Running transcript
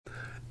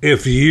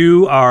If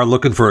you are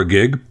looking for a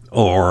gig,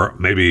 or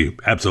maybe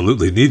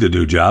absolutely need a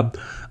new job,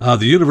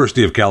 the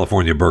University of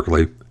California,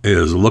 Berkeley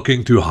is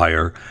looking to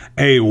hire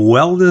a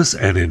wellness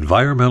and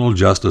environmental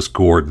justice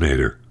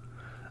coordinator.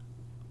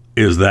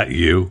 Is that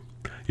you?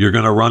 You're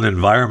going to run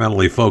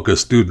environmentally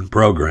focused student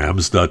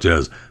programs such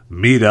as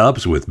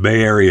meetups with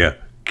Bay Area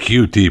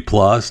QT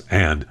Plus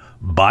and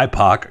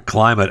BIPOC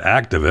climate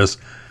activists,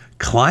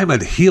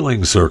 climate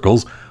healing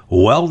circles,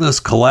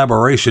 wellness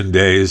collaboration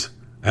days,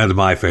 and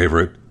my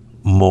favorite,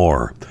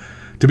 more.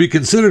 To be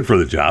considered for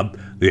the job,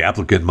 the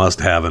applicant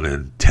must have an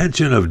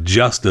intention of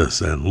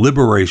justice and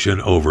liberation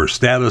over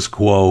status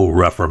quo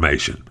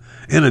reformation.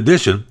 In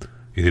addition,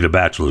 you need a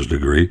bachelor's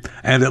degree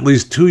and at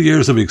least 2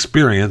 years of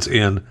experience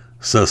in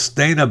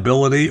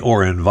sustainability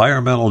or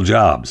environmental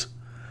jobs.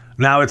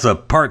 Now, it's a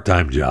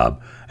part-time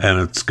job,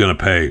 and it's going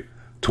to pay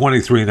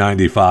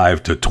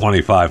 $23.95 to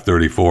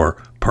 $25.34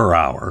 per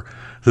hour.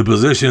 The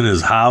position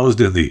is housed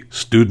in the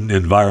Student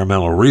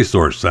Environmental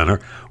Resource Center,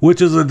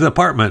 which is a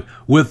department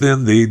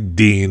within the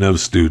Dean of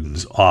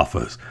Students'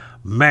 office.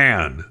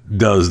 Man,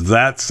 does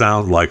that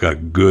sound like a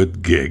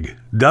good gig,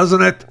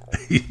 doesn't it?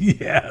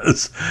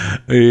 Yes,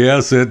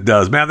 it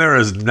does. Man, there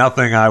is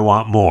nothing I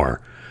want more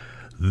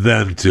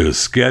than to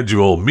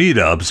schedule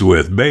meetups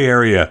with Bay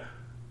Area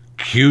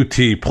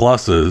QT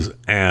Pluses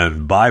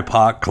and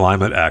BIPOC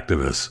climate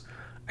activists,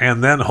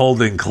 and then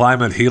holding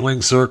climate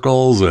healing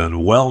circles and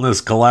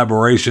wellness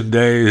collaboration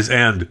days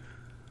and,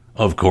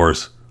 of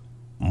course,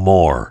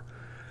 more.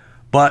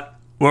 But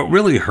what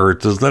really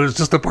hurts is that it's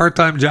just a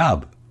part-time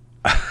job.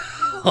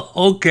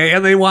 Okay,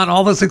 and they want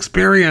all this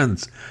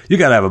experience. You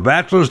got to have a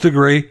bachelor's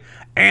degree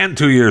and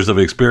 2 years of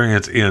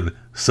experience in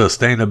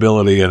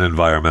sustainability and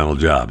environmental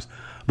jobs.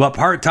 But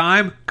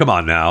part-time? Come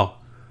on now.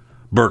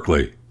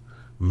 Berkeley,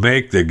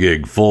 make the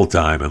gig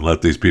full-time and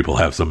let these people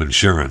have some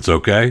insurance,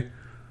 okay?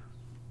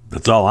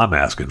 That's all I'm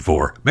asking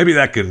for. Maybe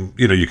that can,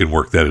 you can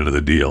work that into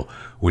the deal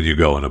when you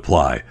go and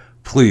apply.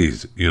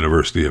 Please,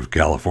 University of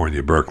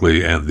California,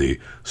 Berkeley, and the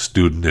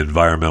Student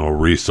Environmental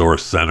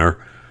Resource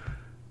Center,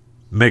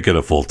 make it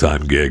a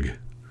full-time gig.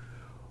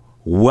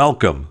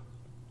 Welcome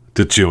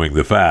to Chewing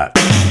the Fat.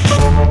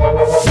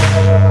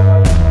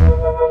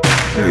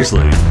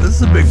 Seriously, this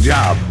is a big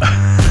job.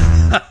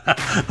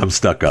 I'm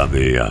stuck on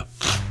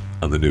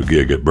the new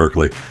gig at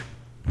Berkeley,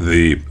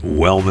 the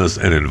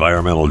Wellness and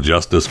Environmental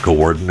Justice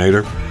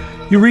Coordinator.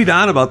 You read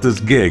on about this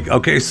gig.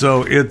 Okay,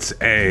 so it's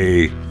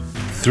a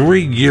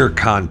 3-year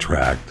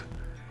contract,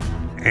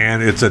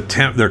 and it's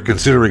they're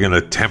considering it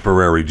a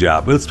temporary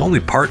job, but it's only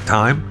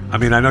part-time. I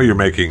mean, I know you're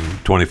making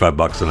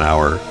 $25 an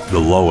hour. The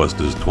lowest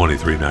is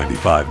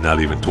 $23.95, not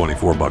even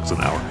 $24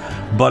 an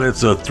hour. But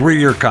it's a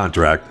 3-year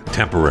contract,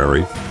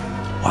 temporary.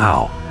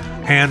 Wow.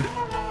 And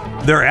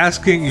they're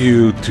asking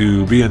you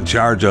to be in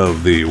charge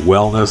of the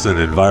wellness and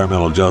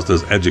environmental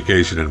justice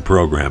education and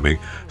programming,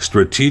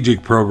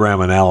 strategic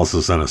program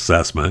analysis and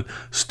assessment,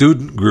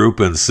 student group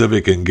and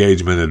civic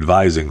engagement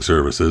advising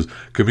services,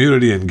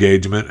 community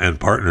engagement and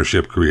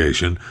partnership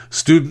creation,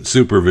 student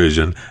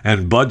supervision,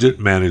 and budget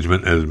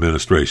management and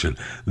administration.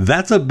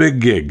 That's a big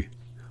gig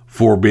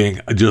for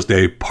being just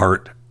a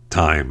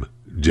part-time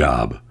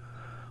job.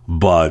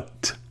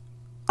 But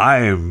I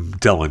am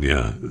telling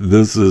you,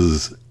 this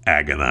is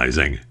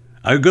agonizing.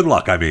 Good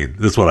luck. I mean,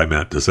 that's what I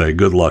meant to say.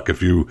 Good luck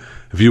if you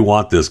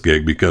want this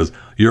gig, because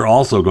you're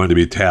also going to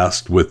be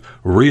tasked with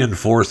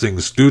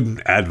reinforcing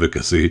student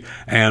advocacy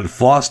and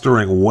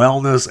fostering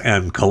wellness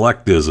and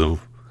collectivism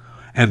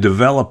and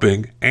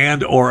developing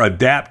and or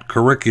adapt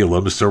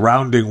curriculum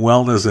surrounding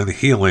wellness and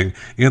healing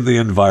in the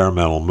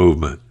environmental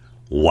movement.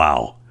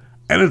 Wow.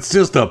 And it's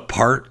just a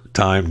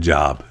part-time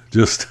job.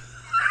 Just,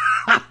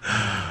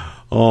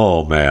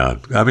 oh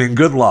man. I mean,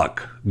 good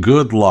luck.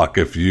 Good luck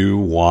if you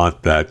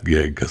want that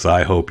gig, because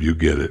I hope you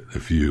get it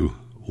if you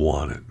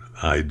want it.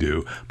 I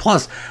do.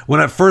 Plus,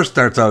 when it first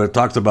starts out, it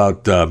talks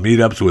about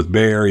meetups with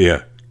Bay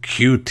Area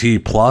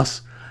QT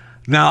Plus.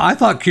 Now, I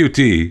thought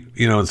QT,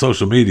 in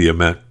social media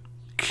meant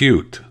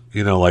cute,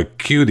 like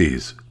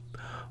cuties.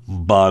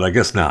 But I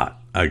guess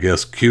not. I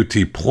guess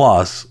QT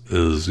Plus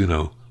is,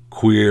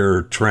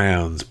 queer,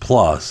 trans,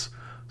 plus.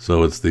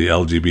 So it's the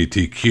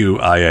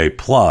LGBTQIA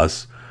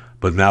plus.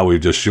 But now we've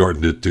just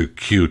shortened it to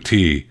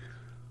QT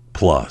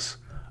Plus,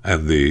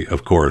 and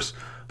of course,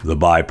 the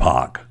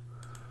BIPOC,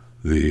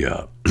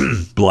 the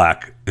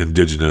Black,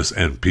 Indigenous,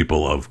 and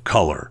people of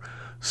color.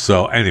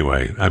 So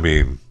anyway, I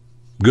mean,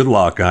 good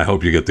luck. I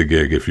hope you get the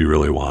gig if you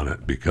really want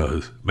it,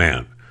 because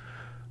man,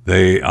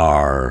 they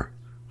are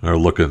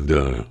looking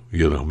to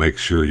make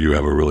sure you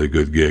have a really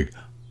good gig,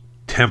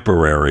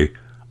 temporary,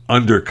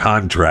 under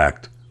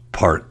contract,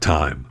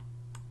 part-time.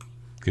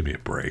 Give me a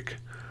break.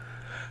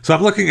 So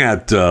I'm looking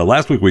at,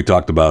 last week we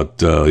talked about,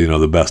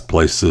 the best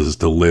places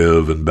to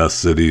live and best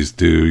cities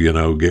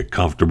to, get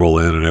comfortable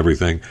in and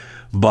everything.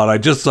 But I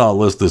just saw a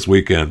list this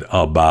weekend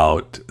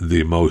about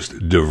the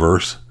most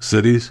diverse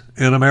cities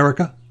in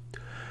America.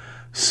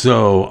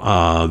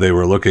 So they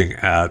were looking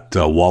at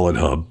Wallet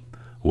Hub,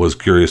 was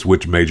curious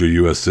which major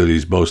U.S.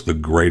 cities boast the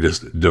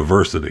greatest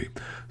diversity.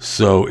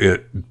 So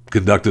it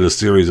conducted a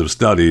series of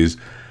studies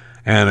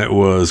and it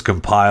was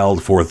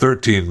compiled for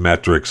 13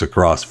 metrics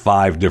across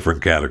 5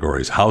 different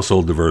categories: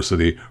 household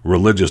diversity,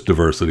 religious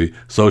diversity,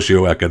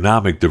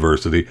 socioeconomic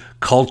diversity,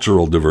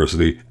 cultural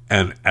diversity,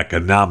 and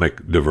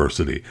economic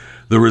diversity.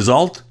 The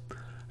result?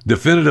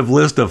 Definitive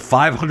list of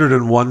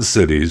 501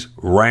 cities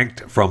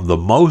ranked from the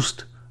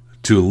most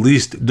to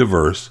least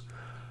diverse,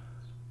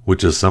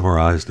 which is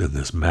summarized in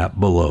this map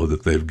below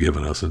that they've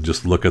given us. And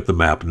just look at the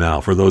map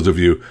now. For those of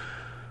you,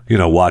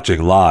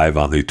 watching live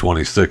on the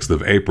 26th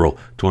of April,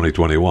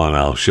 2021,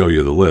 I'll show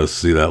you the list.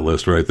 See that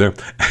list right there?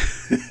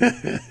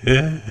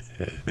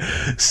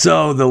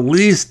 So the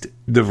least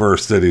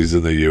diverse cities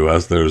in the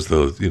U.S., there's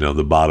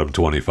the bottom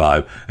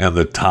 25 and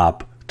the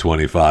top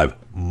 25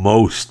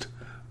 most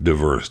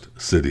diverse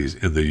cities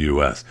in the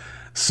U.S.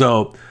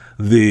 So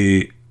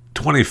the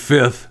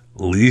 25th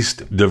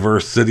least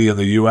diverse city in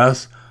the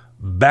U.S.,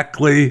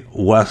 Beckley,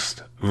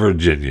 West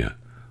Virginia.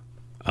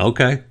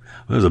 Okay,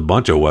 there's a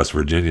bunch of West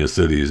Virginia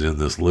cities in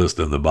this list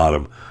in the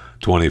bottom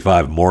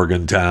 25.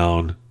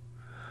 Morgantown,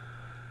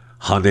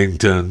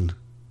 Huntington,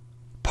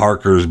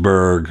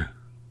 Parkersburg.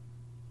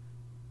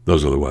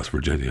 Those are the West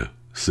Virginia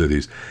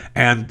cities.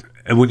 And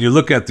when you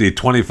look at the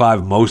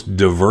 25 most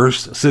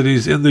diverse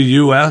cities in the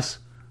U.S.,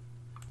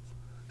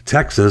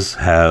 Texas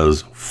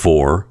has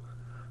 4.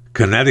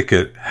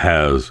 Connecticut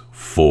has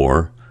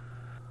 4.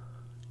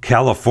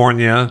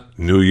 California,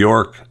 New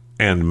York,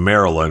 and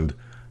Maryland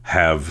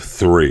have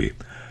 3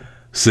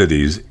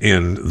 cities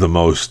in the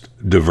most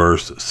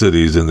diverse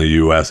cities in the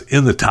U.S.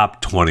 in the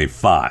top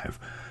 25.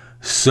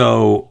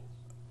 So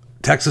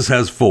Texas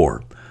has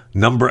 4.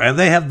 And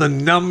they have the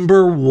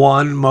number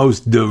 1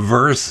 most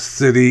diverse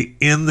city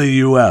in the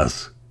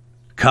U.S.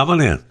 coming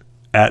in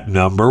at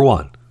number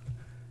 1,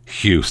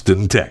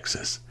 Houston,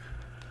 Texas.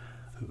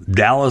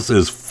 Dallas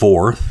is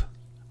 4th.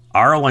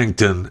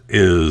 Arlington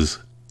is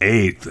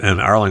 8th,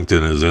 and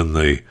Arlington is in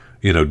the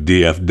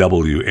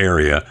DFW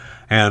area,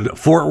 and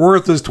Fort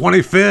Worth is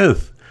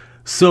 25th.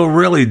 So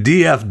really,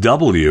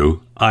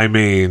 DFW,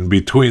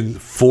 between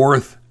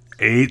 4th,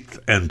 8th,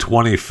 and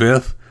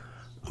 25th,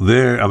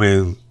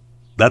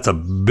 that's a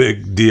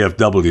big,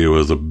 DFW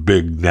is a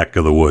big neck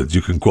of the woods.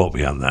 You can quote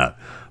me on that,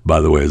 by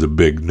the way, is a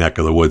big neck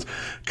of the woods.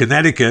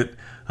 Connecticut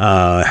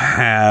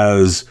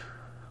has,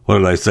 what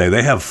did I say?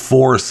 They have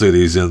 4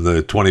 cities in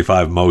the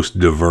 25 most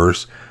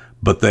diverse,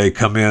 but they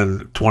come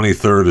in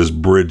 23rd is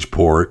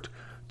Bridgeport,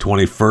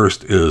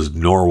 21st is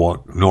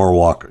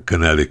Norwalk,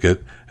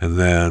 Connecticut, and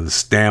then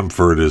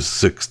Stamford is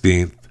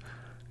 16th,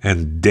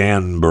 and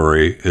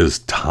Danbury is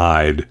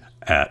tied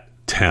at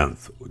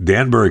 10th.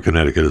 Danbury,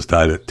 Connecticut is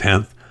tied at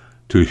 10th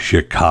to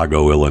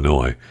Chicago,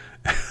 Illinois,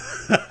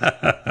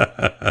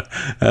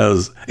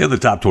 as in the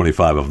top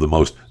 25 of the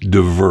most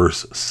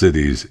diverse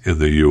cities in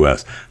the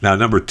U.S. Now,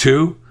 number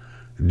 2,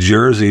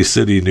 Jersey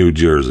City, New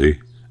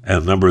Jersey,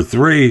 and number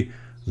 3,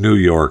 New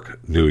York,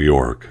 New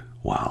York.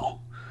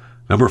 Wow.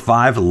 Number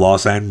 5,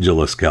 Los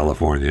Angeles,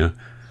 California.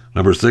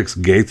 Number 6,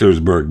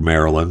 Gaithersburg,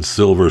 Maryland.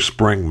 Silver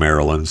Spring,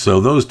 Maryland. So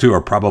those 2 are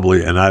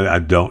probably, and I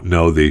don't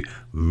know the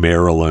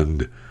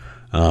Maryland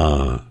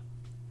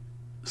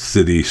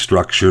city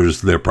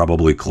structures. They're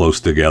probably close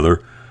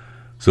together.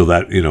 So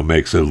that,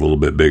 makes it a little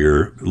bit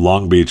bigger.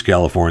 Long Beach,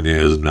 California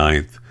is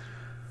 9th.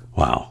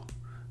 Wow.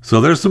 So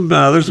there's some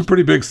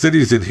pretty big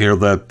cities in here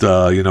that,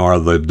 are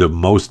the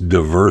most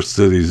diverse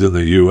cities in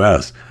the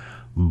U.S.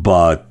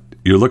 But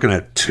you're looking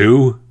at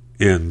 2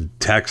 in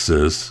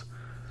Texas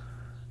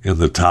in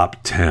the top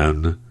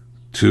 10,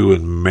 2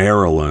 in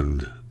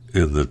Maryland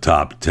in the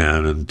top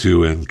 10, and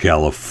 2 in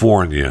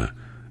California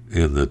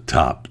in the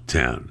top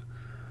 10.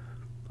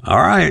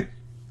 All right.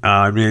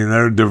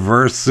 They're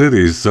diverse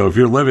cities. So if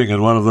you're living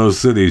in one of those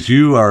cities,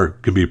 you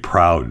can be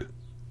proud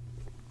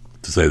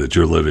to say that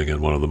you're living in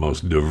one of the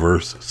most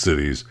diverse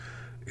cities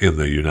in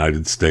the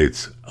United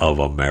States of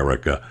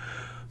America.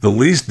 The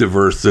least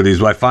diverse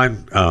cities, I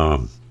find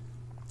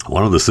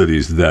one of the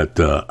cities that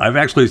I've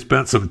actually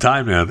spent some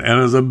time in,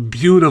 and is a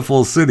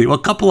beautiful city. Well,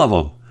 a couple of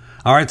them.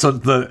 All right, so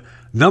the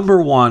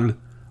number 1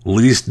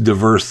 least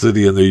diverse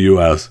city in the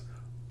U.S.,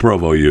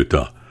 Provo,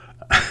 Utah.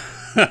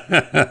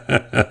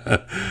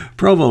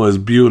 Provo is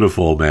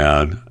beautiful,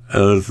 man.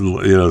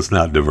 It's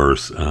not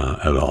diverse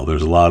at all.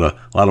 There's a lot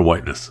of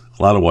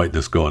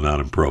whiteness going on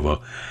in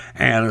Provo,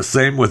 and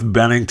same with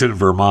Bennington,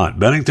 Vermont.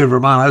 Bennington,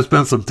 Vermont. I've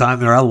spent some time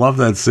there. I love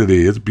that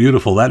city. It's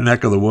beautiful. That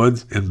neck of the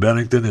woods in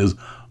Bennington is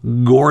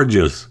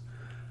gorgeous,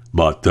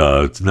 but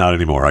it's not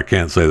anymore. I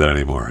can't say that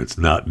anymore. It's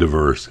not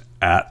diverse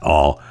at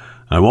all.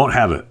 I won't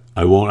have it.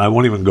 I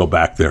won't even go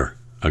back there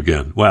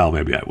again. Well,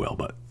 maybe I will,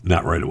 but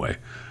not right away.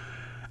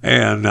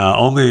 And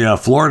only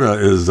Florida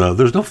is,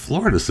 there's no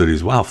Florida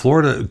cities. Wow,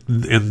 Florida,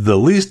 in the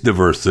least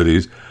diverse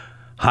cities,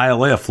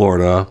 Hialeah,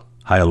 Florida,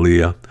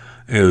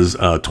 is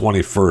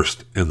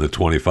 21st in the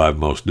 25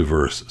 most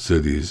diverse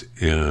cities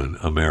in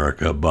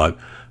America. But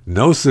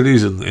no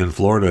cities in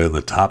Florida in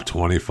the top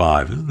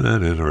 25. Isn't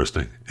that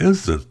interesting?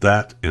 Isn't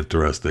that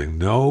interesting?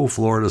 No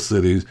Florida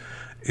cities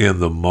in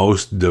the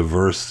most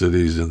diverse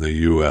cities in the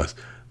U.S.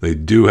 They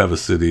do have a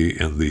city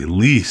in the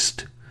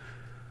least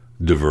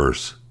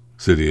diverse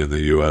city in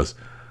the U.S.,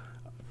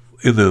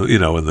 in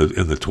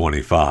the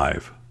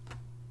 25.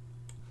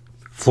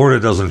 Florida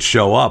doesn't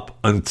show up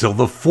until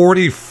the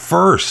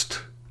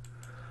 41st.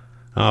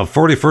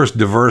 41st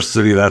diverse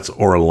city, that's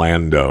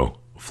Orlando,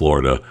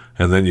 Florida.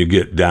 And then you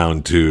get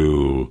down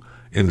to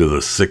into the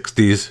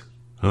 60s,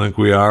 I think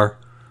we are.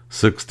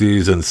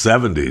 60s and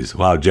 70s.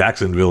 Wow,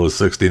 Jacksonville is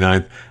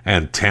 69th,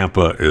 and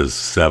Tampa is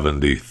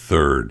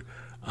 73rd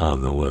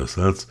on the list.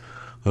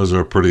 Those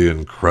are pretty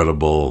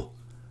incredible.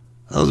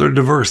 Those are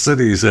diverse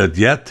cities, and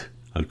yet,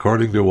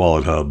 according to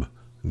Wallet Hub,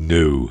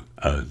 no,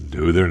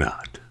 they're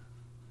not.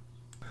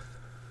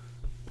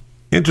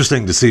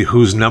 Interesting to see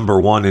who's number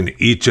one in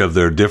each of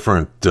their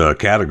different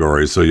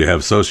categories. So you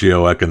have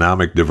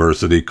socioeconomic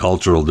diversity,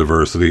 cultural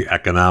diversity,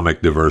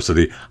 economic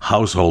diversity,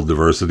 household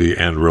diversity,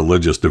 and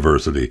religious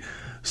diversity.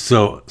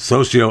 So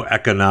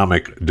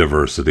socioeconomic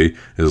diversity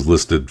is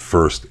listed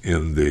first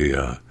in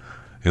the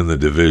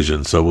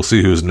division. So we'll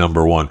see who's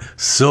number one.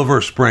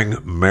 Silver Spring,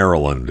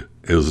 Maryland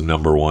is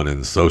number one in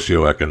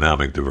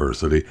socioeconomic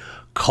diversity.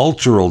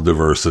 Cultural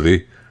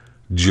diversity,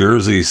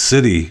 Jersey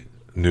City,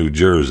 New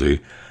Jersey.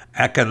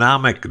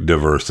 Economic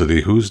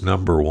diversity. Who's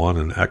number one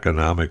in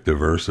economic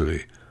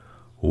diversity?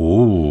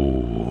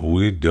 Ooh,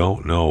 we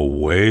don't know.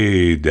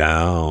 Way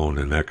down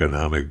in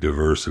economic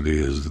diversity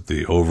is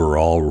the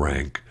overall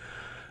rank.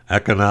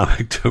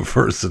 Economic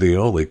diversity,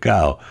 holy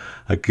cow.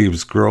 I keep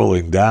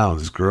scrolling down,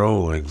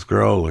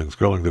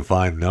 scrolling to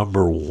find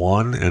number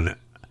one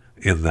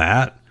in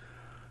that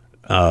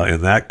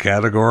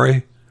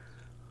category.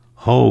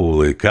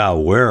 Holy cow,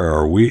 where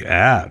are we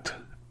at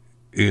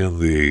in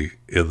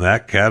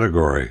that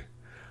category?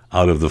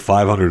 Out of the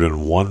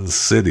 501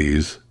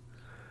 cities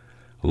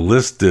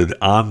listed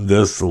on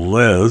this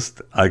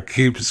list, I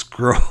keep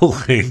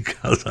scrolling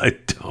because I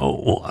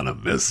don't want to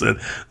miss it.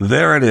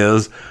 There it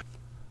is.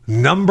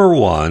 Number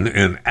one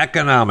in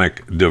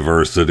economic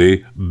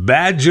diversity,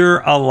 Badger,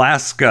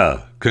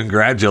 Alaska.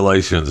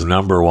 Congratulations,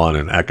 number one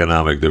in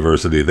economic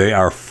diversity. They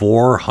are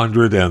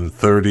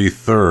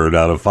 433rd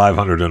out of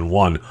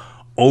 501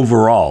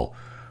 overall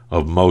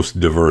of most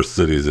diverse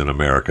cities in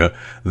America.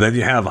 Then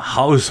you have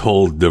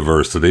household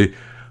diversity.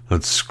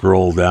 Let's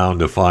scroll down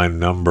to find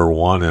number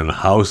one in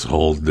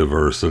household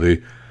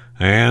diversity.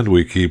 And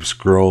we keep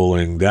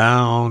scrolling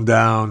down.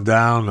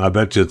 I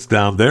bet you it's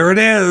down. There it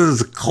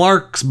is,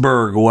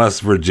 Clarksburg,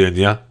 West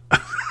Virginia.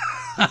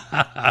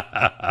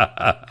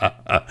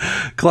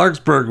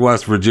 Clarksburg,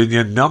 West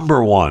Virginia,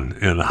 number one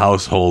in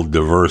household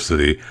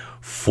diversity.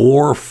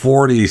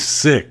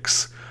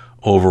 446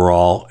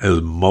 overall as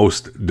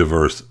most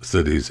diverse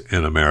cities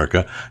in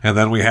America. And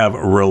then we have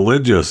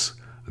religious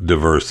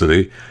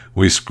diversity.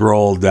 We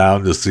scroll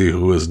down to see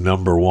who is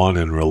number one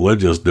in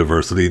religious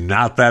diversity.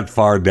 Not that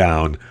far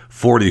down,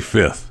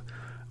 45th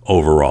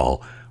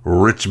overall,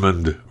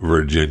 Richmond,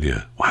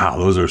 Virginia. Wow,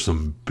 those are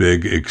some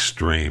big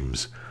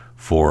extremes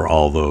for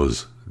all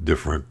those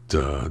different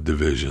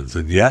divisions.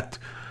 And yet,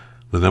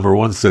 the number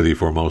one city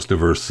for most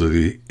diverse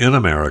city in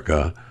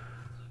America,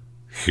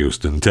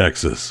 Houston,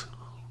 Texas.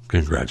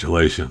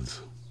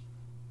 Congratulations.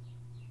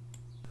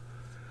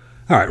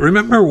 All right,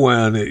 remember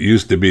when it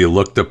used to be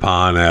looked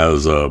upon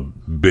as a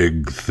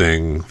big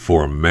thing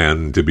for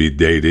men to be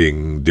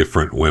dating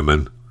different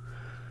women?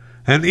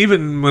 And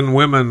even when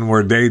women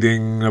were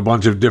dating a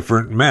bunch of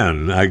different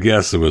men, I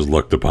guess it was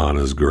looked upon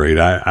as great.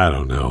 I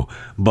don't know.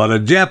 But a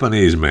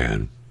Japanese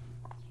man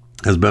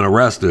has been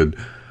arrested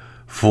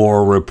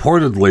for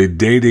reportedly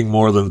dating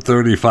more than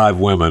 35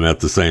 women at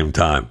the same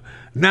time.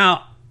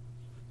 Now,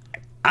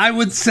 I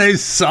would say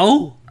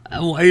so.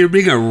 You're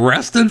being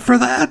arrested for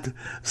that?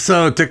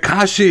 So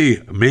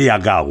Takashi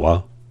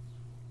Miyagawa,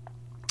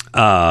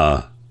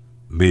 right?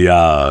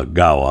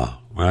 Miyagawa,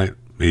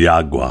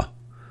 Miyagawa.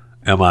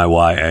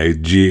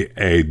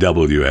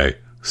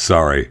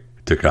 Sorry,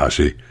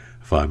 Takashi,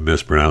 if I'm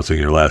mispronouncing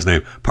your last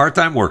name.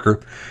 Part-time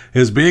worker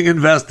is being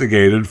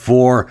investigated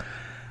for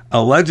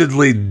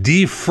allegedly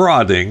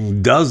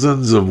defrauding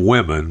dozens of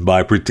women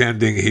by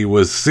pretending he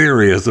was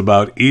serious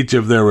about each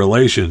of their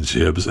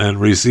relationships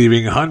and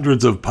receiving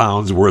hundreds of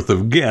pounds worth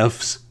of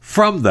gifts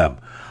from them.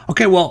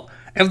 Okay, well,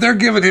 if they're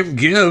giving him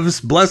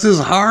gifts, bless his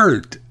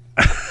heart.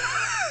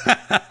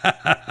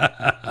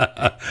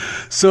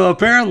 So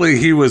apparently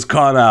he was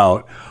caught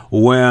out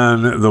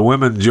when the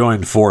women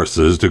joined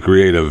forces to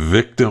create a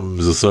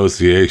victims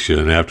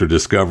association after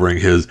discovering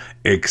his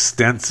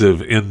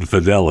extensive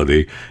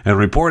infidelity and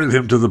reported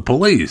him to the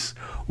police.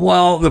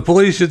 Well, the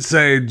police should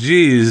say,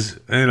 geez,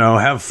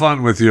 have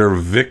fun with your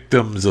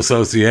victims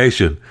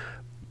association,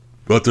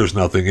 but there's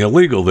nothing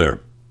illegal there.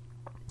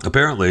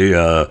 Apparently,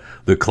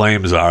 the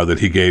claims are that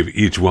he gave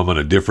each woman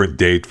a different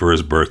date for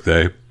his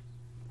birthday,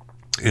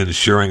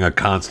 ensuring a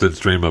constant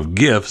stream of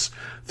gifts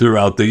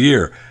throughout the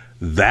year.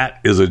 That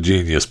is a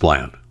genius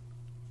plan.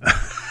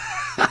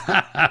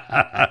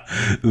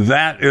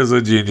 That is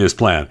a genius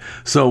plan.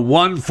 So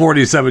one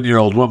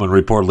 47-year-old woman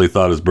reportedly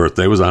thought his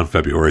birthday was on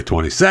February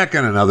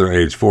 22nd. Another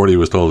age 40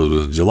 was told it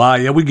was in July.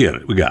 Yeah, we get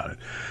it. We got it.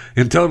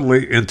 In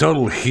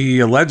total, he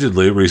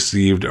allegedly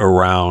received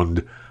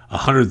around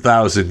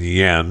 100,000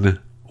 yen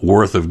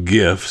worth of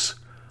gifts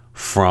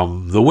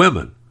from the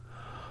women.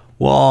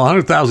 Well,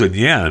 100,000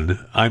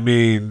 yen, I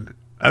mean,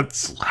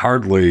 that's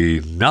hardly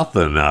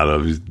nothing out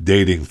of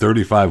dating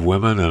 35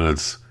 women, and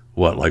it's,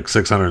 what, like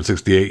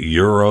 668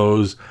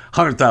 euros?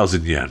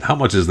 100,000 yen. How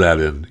much is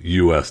that in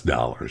US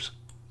dollars?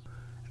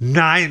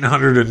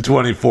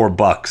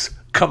 $924.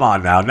 Come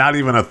on now, not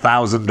even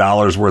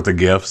 $1,000 worth of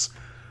gifts,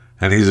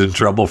 and he's in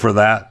trouble for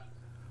that?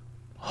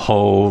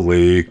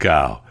 Holy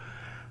cow.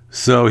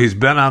 So he's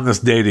been on this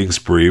dating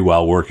spree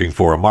while working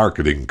for a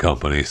marketing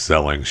company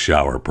selling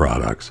shower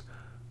products.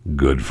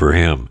 Good for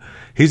him.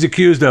 He's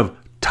accused of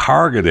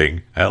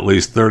targeting at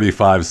least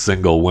 35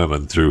 single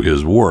women through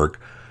his work,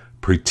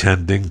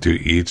 pretending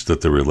to each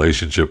that the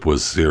relationship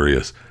was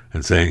serious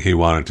and saying he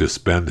wanted to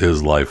spend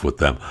his life with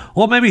them.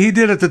 Well, maybe he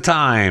did at the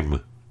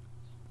time.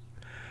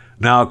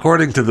 Now,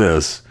 according to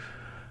this,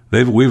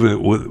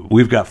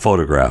 we've got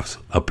photographs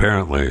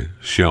apparently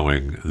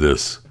showing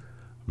this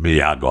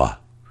Miyagawa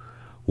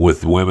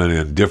with women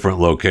in different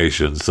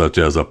locations, such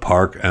as a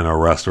park and a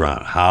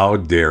restaurant. How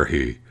dare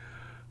he?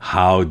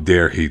 How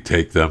dare he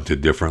take them to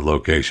different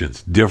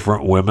locations?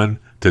 Different women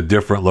to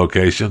different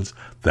locations?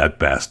 That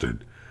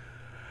bastard.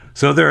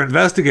 So they're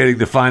investigating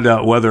to find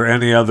out whether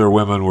any other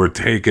women were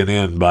taken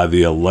in by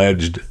the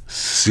alleged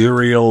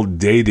serial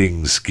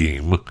dating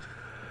scheme.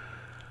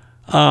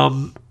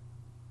 How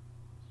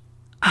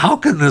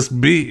can this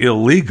be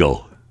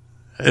illegal?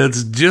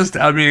 It's just,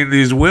 I mean,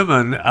 these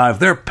women, if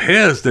they're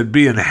pissed at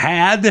being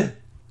had,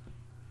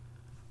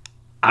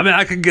 I mean,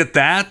 I can get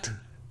that.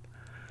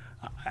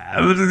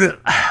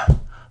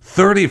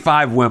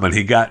 35 women.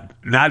 He got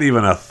not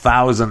even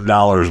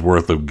 $1,000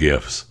 worth of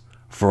gifts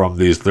from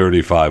these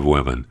 35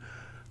 women,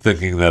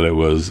 thinking that it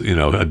was,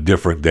 a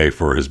different day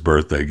for his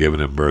birthday, giving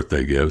him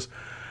birthday gifts.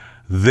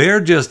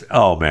 They're just,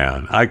 oh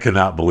man, I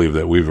cannot believe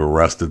that we've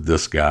arrested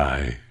this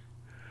guy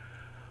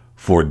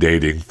for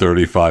dating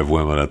 35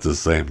 women at the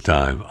same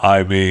time.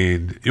 I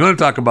mean, you want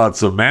to talk about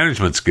some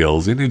management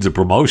skills? He needs a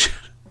promotion.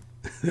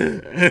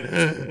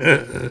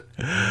 I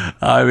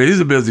mean, he's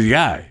a busy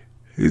guy.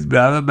 He's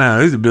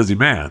a busy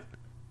man.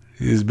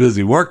 He's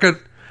busy working,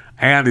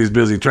 and he's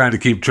busy trying to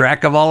keep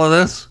track of all of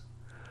this.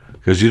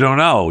 Because you don't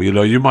know.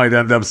 You might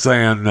end up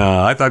saying,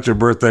 I thought your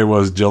birthday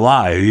was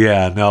July.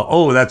 Yeah, no.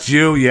 Oh, that's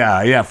you?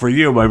 Yeah. For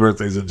you, my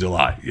birthday's in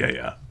July.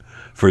 Yeah.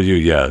 For you,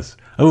 yes.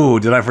 Oh,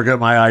 did I forget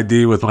my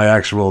ID with my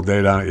actual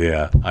date on it?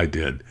 Yeah, I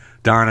did.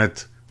 Darn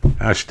it.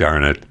 Gosh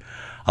darn it.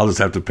 I'll just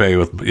have to pay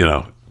with,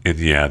 in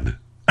yen.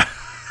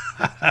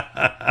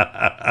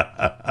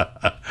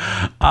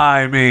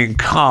 I mean,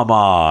 come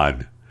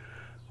on.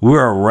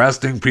 We're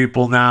arresting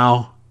people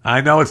now.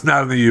 I know it's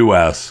not in the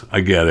U.S.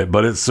 I get it,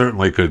 but it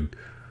certainly could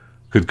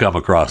come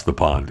across the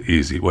pond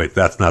easy. Wait,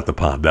 that's not the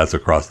pond. That's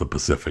across the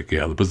Pacific.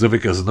 Yeah, the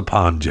Pacific isn't the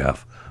pond,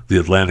 Jeff. The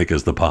Atlantic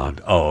is the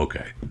pond. Oh,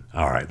 okay.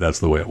 All right, that's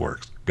the way it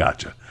works.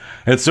 Gotcha.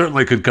 It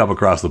certainly could come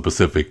across the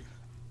Pacific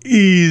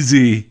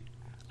easy.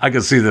 I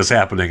can see this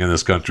happening in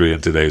this country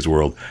in today's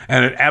world,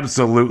 and it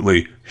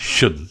absolutely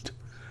shouldn't.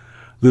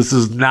 This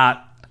is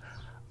not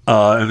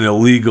an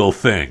illegal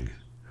thing.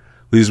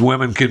 These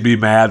women can be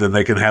mad, and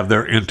they can have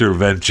their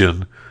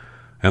intervention,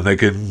 and they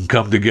can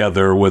come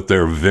together with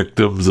their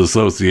victims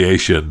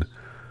association,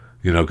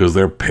 because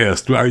they're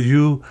pissed.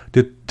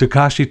 Did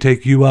Tekashi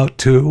take you out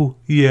too?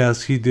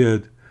 Yes, he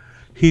did.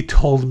 He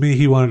told me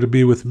he wanted to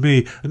be with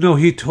me. No,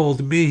 he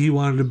told me he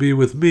wanted to be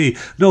with me.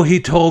 No, he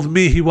told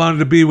me he wanted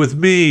to be with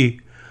me.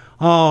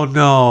 Oh,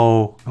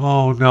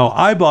 no.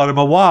 I bought him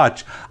a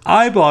watch.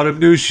 I bought him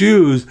new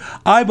shoes.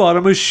 I bought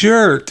him a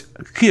shirt.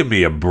 Give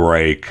me a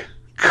break.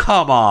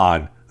 Come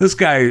on. This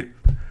guy,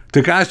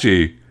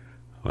 Tekashi,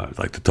 I'd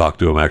like to talk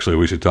to him, actually.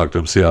 We should talk to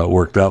him, see how it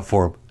worked out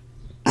for him.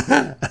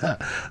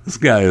 This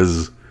guy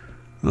is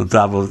on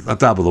top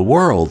of the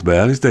world,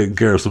 man. He's taking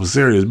care of some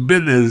serious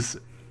business.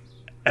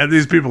 And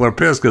these people are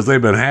pissed because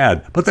they've been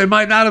had. But they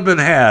might not have been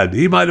had.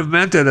 He might have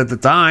meant it at the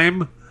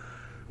time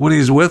when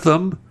he's with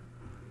them.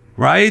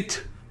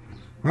 Right?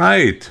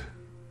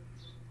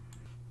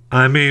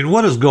 I mean,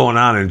 what is going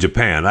on in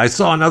Japan? I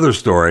saw another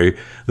story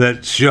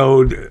that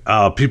showed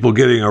people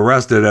getting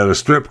arrested at a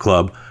strip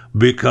club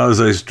because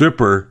a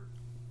stripper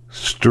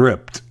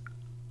stripped.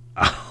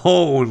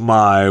 Oh,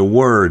 my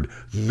word.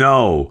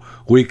 No,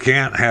 we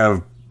can't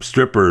have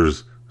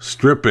strippers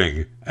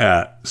stripping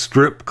at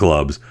strip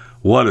clubs.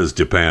 What is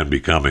Japan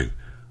becoming?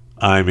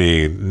 I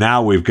mean,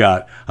 now we've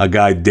got a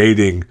guy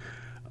dating,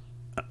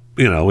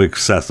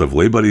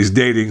 excessively, but he's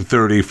dating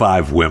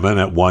 35 women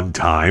at one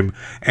time,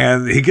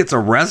 and he gets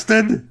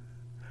arrested?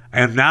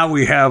 And now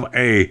we have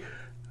a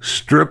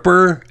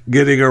stripper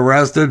getting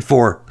arrested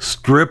for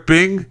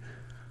stripping?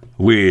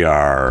 We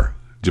are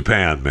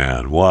Japan,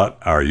 man. What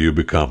are you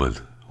becoming?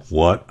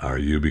 What are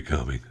you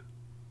becoming?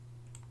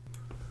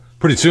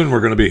 Pretty soon we're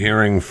going to be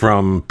hearing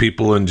from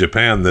people in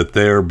Japan that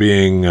they're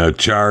being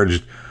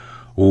charged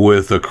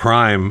with a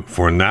crime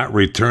for not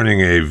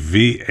returning a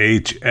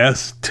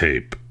VHS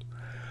tape.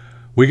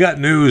 We got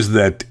news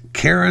that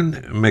Karen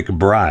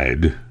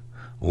McBride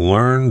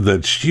learned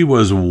that she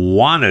was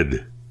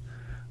wanted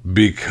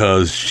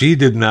because she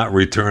did not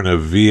return a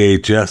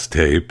VHS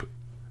tape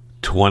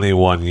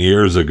 21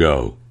 years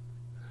ago.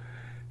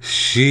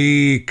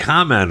 She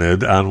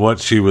commented on what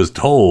she was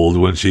told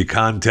when she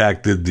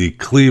contacted the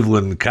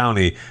Cleveland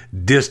County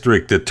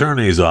District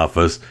Attorney's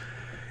Office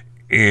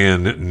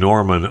in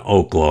Norman,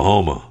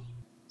 Oklahoma.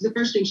 The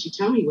first thing she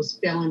told me was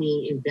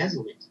felony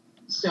embezzlement.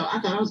 So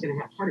I thought I was going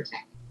to have a heart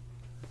attack.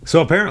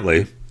 So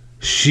apparently,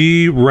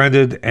 she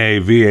rented a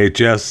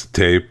VHS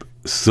tape,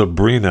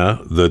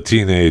 Sabrina the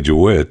Teenage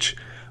Witch,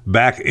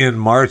 back in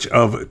March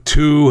of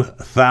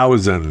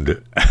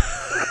 2000.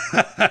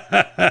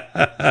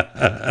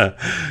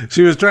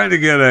 She was trying to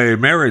get a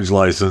marriage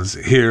license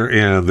here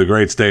in the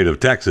great state of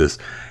Texas,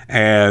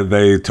 and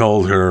they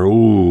told her,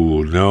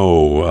 "Ooh,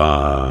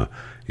 no,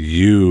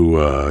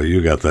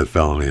 you got that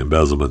felony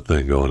embezzlement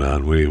thing going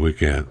on. We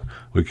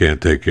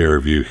can't take care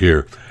of you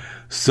here."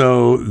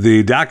 So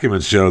the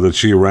documents show that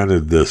she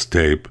rented this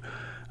tape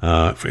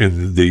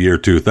in the year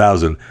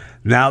 2000.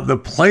 Now, the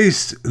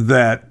place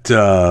that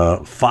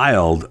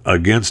filed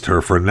against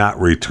her for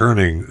not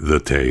returning the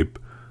tape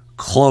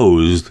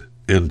closed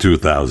in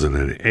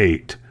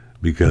 2008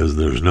 because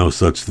there's no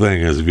such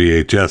thing as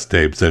VHS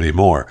tapes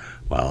anymore.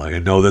 Well, I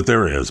know that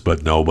there is,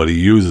 but nobody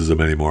uses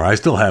them anymore. I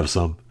still have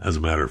some, as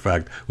a matter of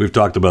fact. We've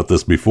talked about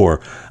this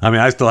before. I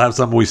mean, I still have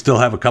some. We still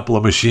have a couple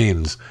of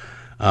machines,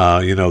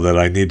 that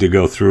I need to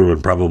go through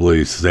and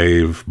probably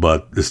save,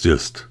 but it's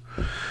just,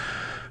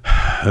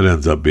 it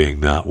ends up being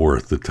not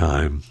worth the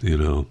time,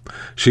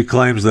 She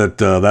claims that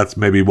that's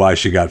maybe why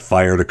she got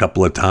fired a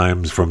couple of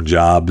times from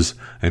jobs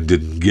and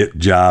didn't get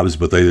jobs,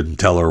 but they didn't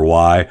tell her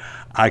why.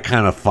 I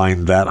kind of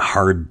find that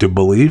hard to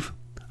believe.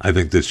 I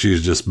think that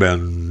she's just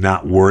been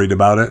not worried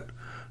about it.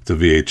 It's a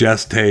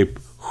VHS tape.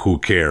 Who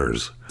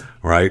cares,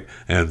 right?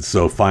 And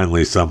so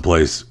finally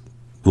someplace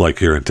like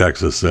here in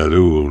Texas said,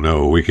 "Ooh,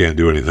 no, we can't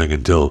do anything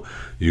until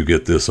you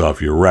get this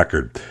off your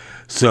record."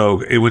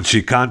 So when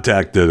she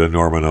contacted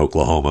Norman,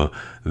 Oklahoma,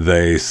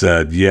 they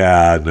said,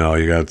 "Yeah, no,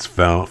 you got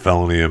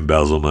felony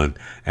embezzlement."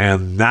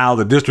 And now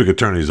the district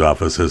attorney's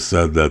office has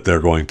said that they're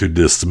going to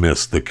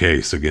dismiss the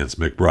case against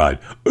McBride.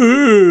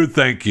 Ooh,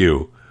 thank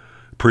you.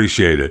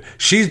 Appreciate it.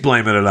 She's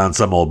blaming it on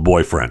some old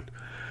boyfriend.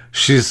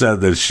 She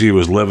said that she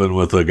was living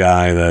with a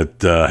guy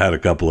that had a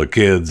couple of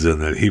kids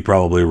and that he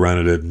probably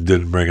rented it and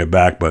didn't bring it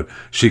back. But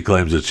she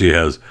claims that she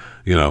has,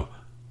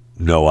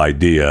 no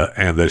idea,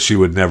 and that she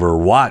would never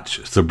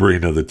watch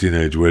Sabrina the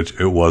Teenage Witch.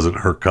 It wasn't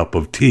her cup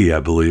of tea, I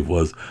believe,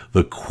 was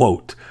the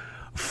quote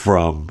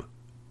from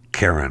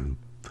Karen.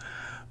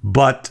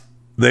 But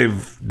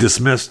they've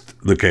dismissed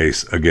the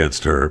case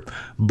against her.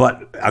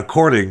 But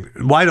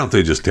why don't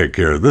they just take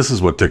care of this?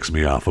 Is what ticks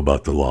me off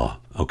about the law,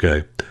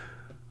 okay?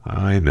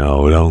 I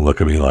know, don't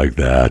look at me like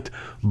that.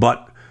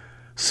 But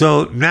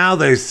so now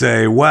they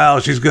say, well,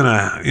 she's going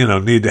to,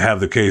 need to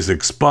have the case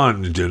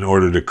expunged in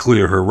order to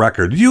clear her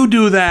record. You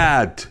do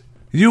that.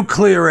 You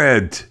clear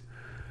it.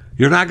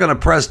 You're not going to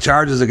press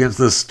charges against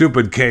this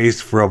stupid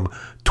case from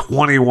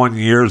 21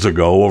 years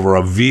ago over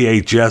a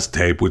VHS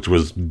tape, which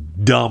was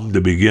dumb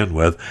to begin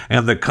with.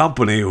 And the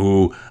company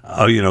who,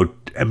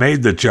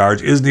 made the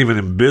charge isn't even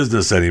in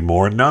business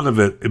anymore. None of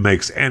it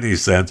makes any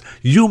sense.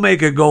 You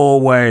make it go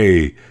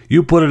away.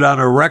 You put it on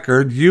a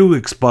record. You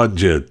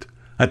expunge it.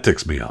 That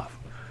ticks me off.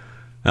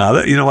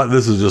 Now, you know what?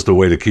 This is just a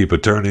way to keep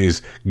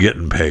attorneys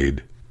getting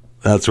paid.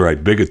 That's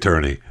right. Big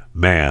attorney.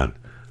 Man,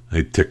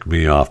 they tick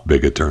me off,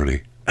 big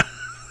attorney.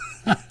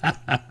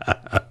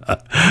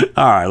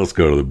 All right, let's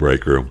go to the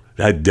break room.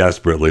 I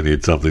desperately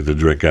need something to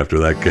drink after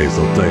that case,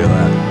 I'll tell you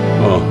that.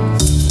 Oh.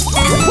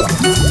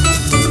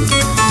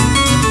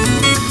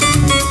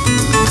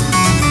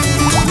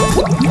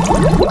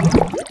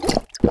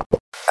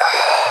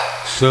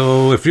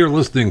 So if you're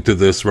listening to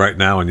this right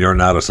now and you're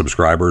not a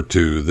subscriber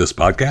to this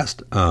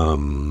podcast,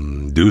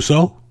 do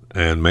so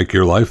and make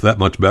your life that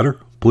much better,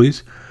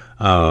 please.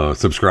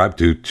 Subscribe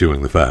to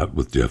Chewing the Fat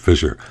with Jeff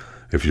Fisher.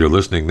 If you're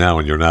listening now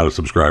and you're not a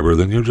subscriber,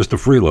 then you're just a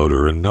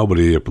freeloader, and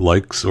nobody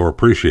likes or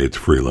appreciates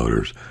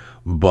freeloaders.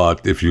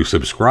 But if you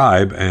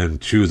subscribe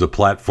and choose a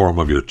platform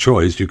of your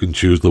choice, you can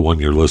choose the one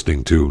you're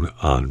listening to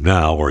on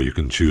now, or you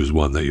can choose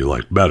one that you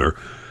like better.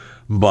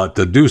 But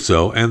to do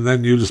so, and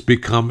then you just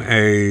become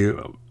a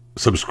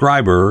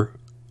subscriber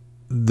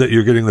that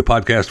you're getting the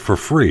podcast for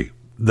free.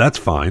 That's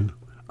fine.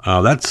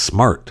 That's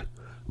smart.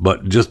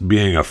 But just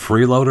being a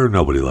freeloader,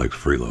 nobody likes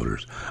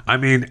freeloaders. I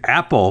mean,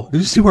 Apple, did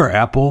you see where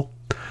Apple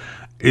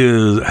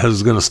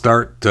is going to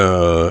start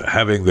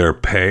having their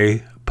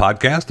pay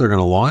podcast? They're going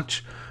to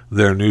launch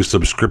their new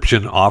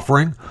subscription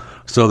offering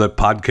so that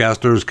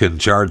podcasters can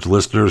charge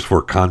listeners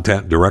for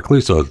content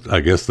directly. So I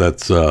guess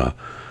that's,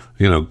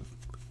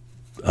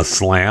 a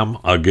slam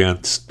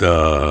against,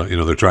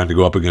 they're trying to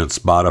go up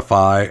against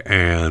Spotify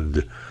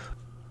and,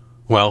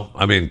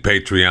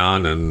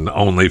 Patreon and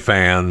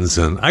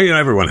OnlyFans. And,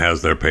 everyone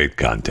has their paid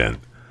content.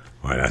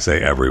 Right? I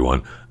say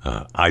everyone.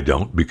 I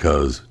don't,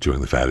 because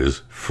Chewing the Fat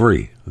is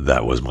free.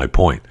 That was my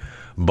point.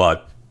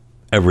 But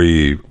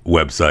every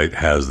website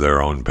has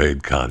their own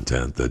paid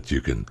content that you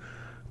can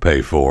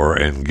pay for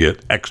and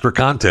get extra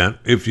content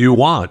if you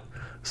want.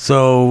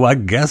 So I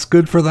guess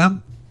good for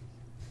them.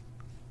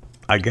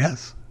 I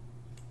guess.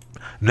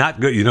 Not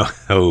good.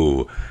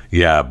 Oh,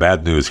 yeah,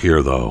 bad news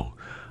here, though.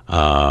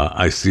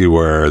 I see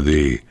where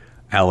the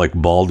Alec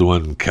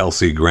Baldwin,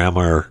 Kelsey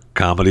Grammer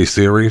comedy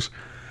series.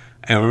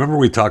 And remember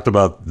we talked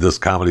about this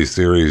comedy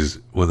series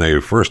when they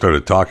first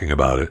started talking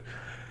about it.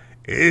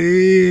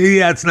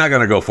 Yeah, it's not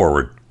going to go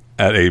forward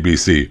at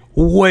ABC.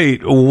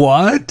 Wait,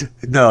 what?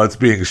 No, it's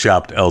being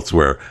shopped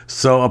elsewhere.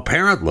 So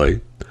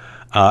apparently,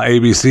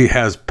 ABC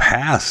has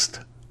passed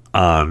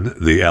on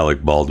the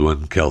Alec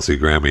Baldwin, Kelsey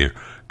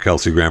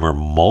Grammer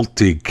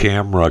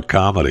multi-camera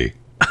comedy.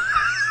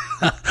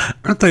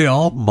 Aren't they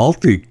all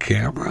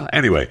multi-camera?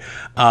 Anyway,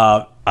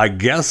 I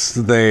guess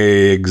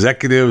the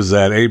executives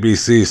at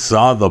ABC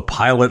saw the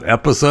pilot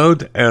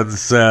episode and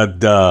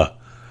said, how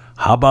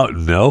about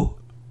no?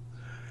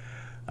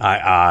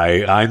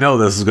 I know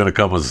this is going to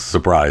come as a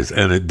surprise,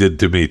 and it did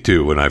to me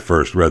too when I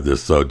first read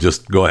this. So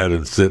just go ahead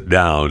and sit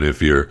down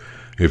if you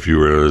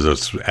were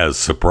as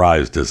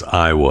surprised as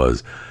I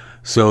was.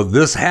 So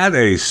this had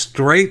a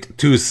straight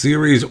to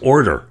series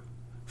order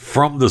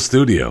from the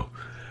studio.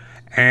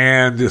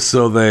 And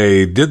so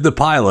they did the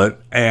pilot,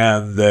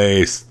 and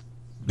the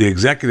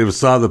executives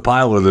saw the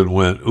pilot and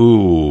went,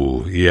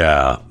 "Ooh,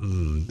 yeah,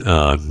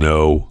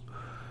 no.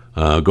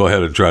 Go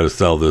ahead and try to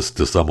sell this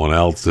to someone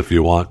else if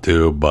you want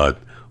to, but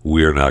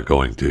we're not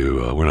going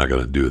to. We're not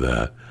going to do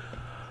that."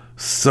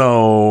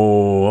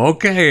 So,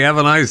 okay, have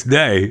a nice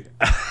day.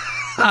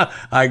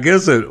 I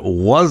guess it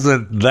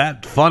wasn't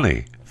that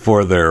funny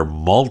for their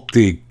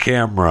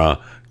multi-camera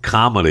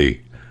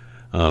comedy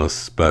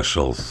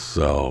special.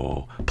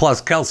 So,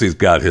 plus Kelsey's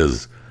got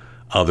his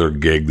other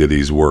gig that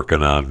he's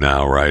working on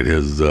now, right?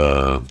 His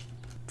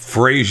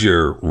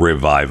Frasier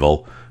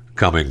revival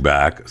coming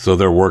back. So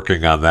they're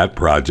working on that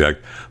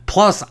project.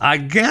 Plus, I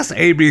guess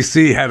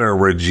ABC had a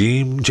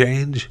regime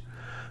change.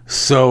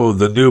 So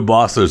the new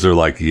bosses are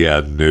like,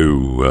 yeah,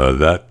 no,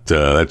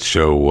 that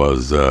show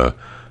was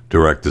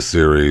direct to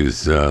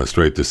series,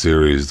 straight to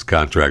series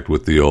contract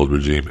with the old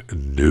regime.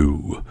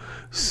 No.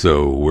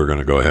 So we're going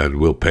to go ahead.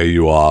 We'll pay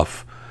you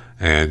off,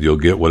 and you'll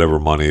get whatever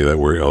money that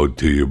we're owed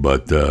to you.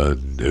 But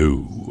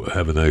no,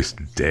 have a nice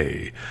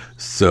day.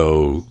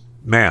 So,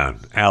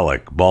 man,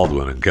 Alec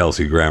Baldwin and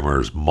Kelsey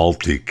Grammer's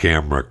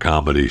multi-camera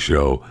comedy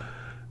show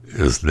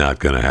is not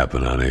going to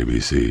happen on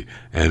ABC.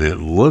 And it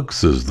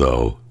looks as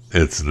though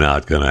it's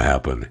not going to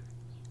happen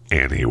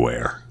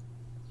anywhere.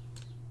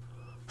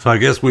 So I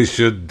guess we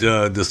should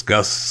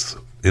discuss,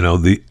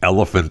 the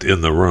elephant in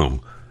the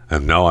room.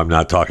 And no, I'm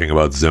not talking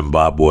about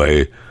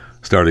Zimbabwe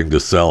starting to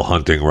sell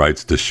hunting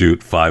rights to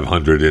shoot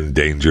 500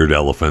 endangered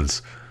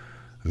elephants.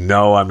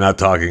 No, I'm not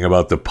talking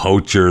about the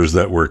poachers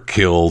that were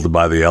killed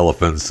by the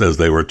elephants as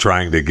they were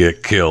trying to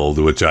get killed,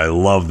 which I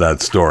love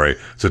that story.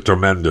 It's a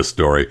tremendous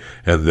story.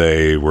 And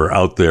they were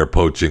out there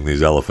poaching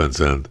these elephants,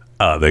 and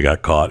they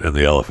got caught and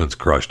the elephants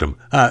crushed them.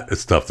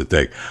 It's tough to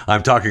take.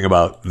 I'm talking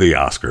about the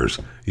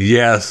Oscars.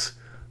 Yes,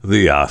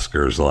 the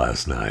Oscars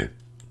last night.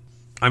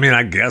 I mean,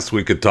 I guess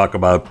we could talk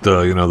about,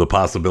 the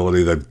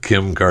possibility that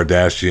Kim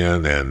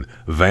Kardashian and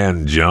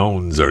Van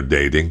Jones are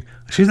dating.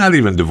 She's not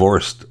even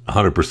divorced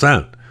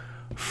 100%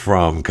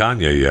 from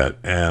Kanye yet.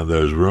 And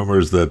there's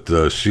rumors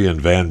that she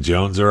and Van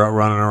Jones are out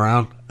running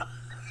around.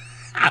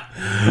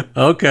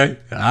 Okay.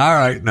 All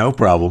right. No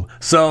problem.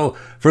 So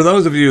for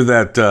those of you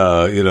that,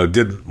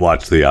 didn't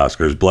watch the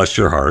Oscars, bless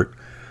your heart.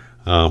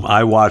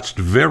 I watched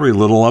very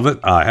little of it.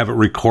 I have it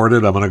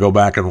recorded. I'm going to go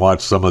back and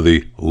watch some of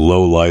the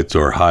lowlights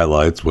or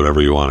highlights,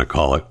 whatever you want to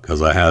call it,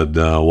 because I had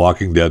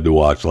Walking Dead to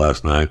watch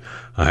last night.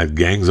 I had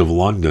Gangs of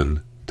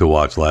London to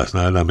watch last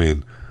night. I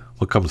mean,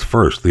 what comes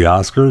first, the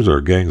Oscars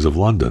or Gangs of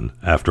London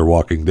after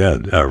Walking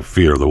Dead, or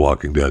Fear the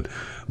Walking Dead?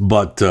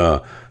 But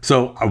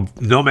so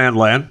No Man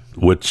Land,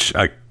 which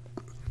I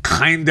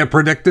kind of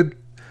predicted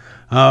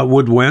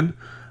would win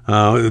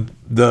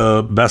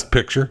the Best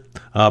Picture.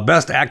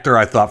 Best Actor,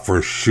 I thought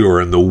for sure,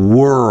 and the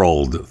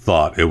world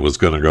thought it was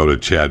going to go to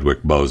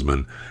Chadwick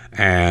Boseman.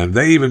 And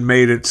they even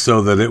made it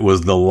so that it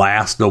was the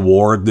last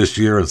award this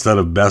year. Instead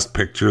of Best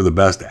Picture, the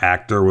Best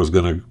Actor was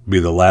going to be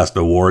the last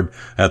award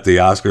at the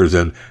Oscars.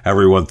 And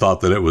everyone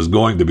thought that it was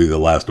going to be the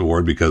last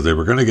award because they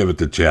were going to give it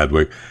to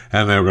Chadwick.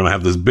 And they were going to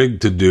have this big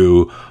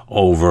to-do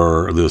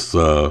over this,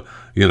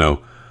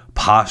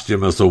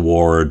 posthumous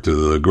award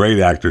to the great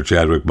actor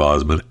Chadwick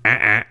Boseman.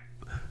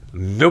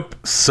 Nope.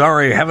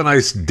 Sorry. Have a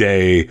nice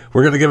day.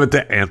 We're going to give it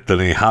to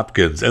Anthony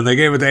Hopkins. And they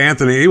gave it to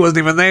Anthony. He wasn't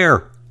even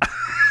there.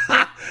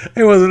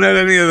 He wasn't at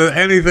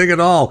anything at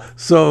all.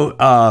 So,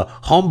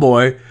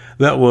 homeboy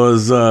that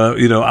was,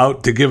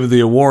 out to give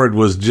the award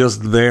was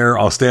just there.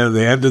 I'll stand.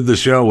 They ended the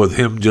show with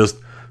him just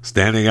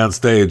standing on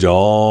stage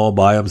all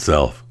by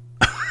himself.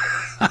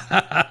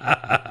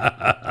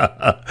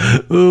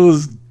 It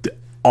was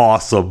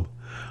awesome.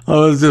 I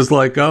was just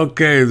like,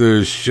 okay,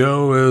 the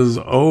show is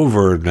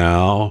over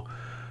now.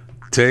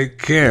 Take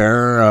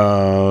care.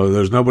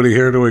 There's nobody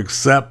here to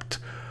accept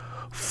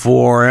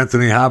for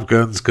Anthony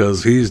Hopkins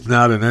because he's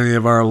not in any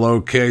of our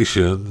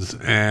locations.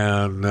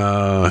 And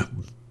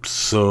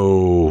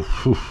so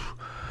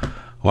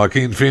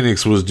Joaquin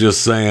Phoenix was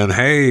just saying,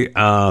 hey,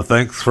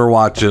 thanks for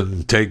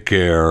watching. Take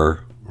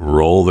care.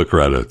 roll the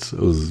credits. It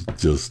was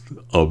just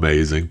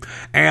amazing.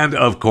 And,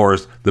 of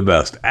course, the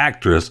best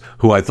actress,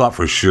 who I thought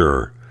for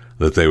sure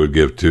that they would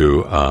give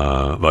to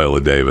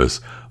Viola Davis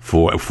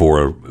for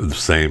the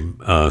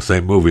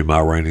same movie, Ma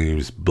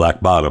Rainey's Black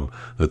Bottom,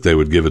 that they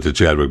would give it to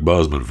Chadwick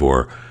Boseman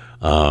for.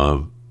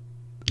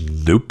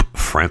 Nope.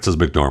 Frances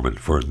McDormand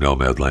for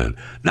Nomadland.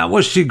 Now,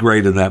 was she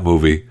great in that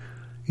movie?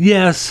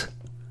 Yes.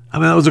 I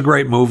mean, that was a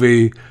great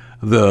movie.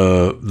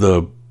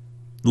 The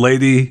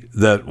lady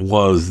that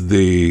was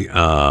the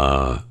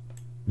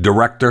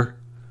director,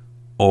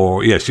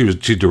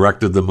 she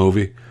directed the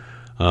movie.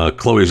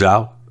 Chloe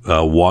Zhao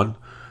won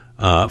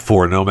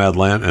for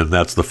Nomadland, and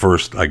that's the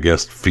first, I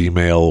guess,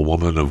 female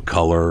woman of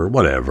color.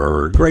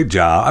 Whatever. Great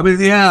job. I mean,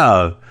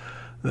 yeah.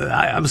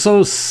 I'm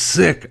so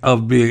sick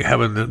of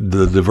having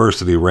the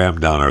diversity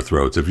rammed down our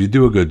throats. If you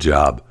do a good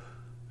job,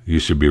 you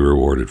should be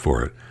rewarded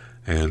for it.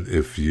 And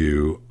if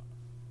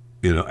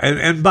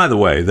and by the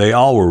way, they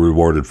all were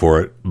rewarded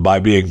for it by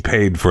being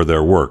paid for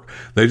their work.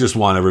 They just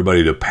want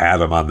everybody to pat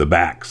them on the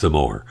back some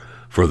more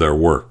for their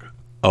work.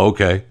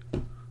 Okay,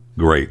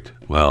 great.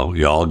 Well,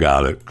 y'all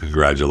got it.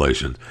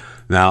 Congratulations.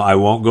 Now, I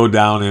won't go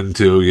down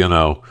into,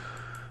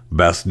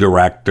 best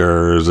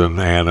directors and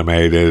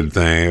animated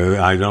thing.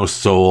 I know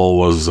Soul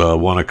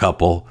won a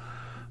couple.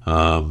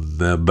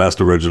 The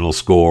best original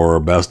score,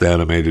 best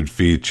animated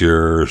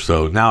feature.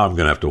 So now I'm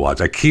going to have to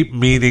watch. I keep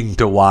meaning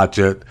to watch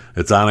it.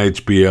 It's on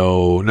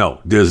HBO. No,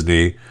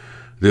 Disney.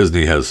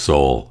 Disney has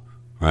Soul,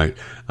 right?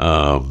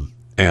 And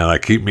I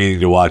keep meaning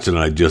to watch it, and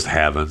I just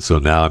haven't. So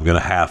now I'm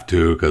going to have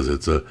to, because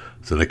it's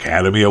an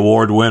Academy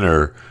Award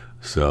winner.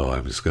 So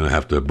I'm just going to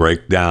have to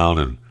break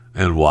down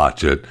and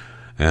watch it.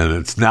 And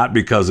it's not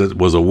because it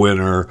was a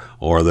winner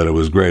or that it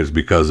was great. It's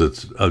because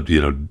it's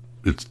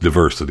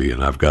diversity,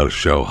 and I've got to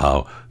show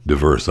how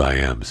diverse I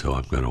am. So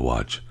I'm going to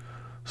watch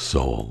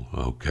Soul,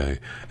 okay?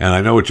 And I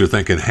know what you're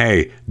thinking.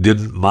 Hey,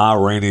 didn't Ma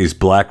Rainey's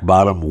Black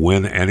Bottom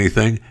win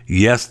anything?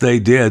 Yes, they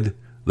did.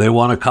 They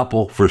won a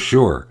couple for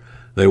sure.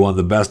 They won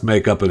the best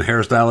makeup and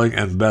hairstyling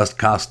and best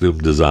costume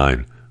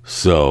design.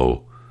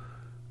 So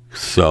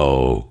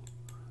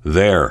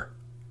there.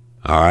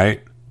 All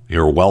right?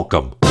 You're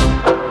welcome.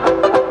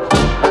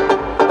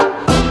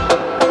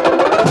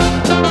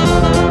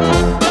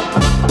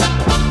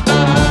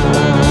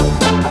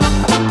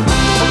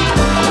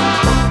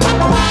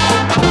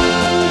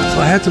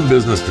 I had some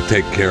business to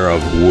take care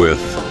of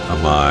with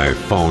my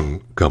phone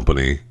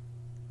company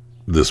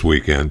this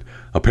weekend.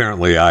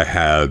 Apparently, I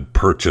had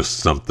purchased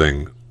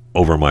something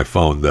over my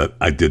phone that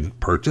I didn't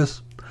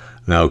purchase.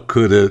 Now,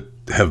 could it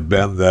have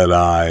been that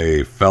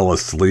I fell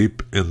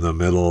asleep in the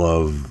middle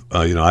of,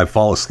 I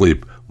fall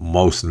asleep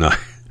most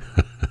nights.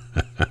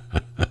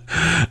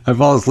 I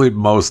fall asleep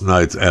most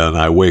nights, and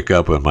I wake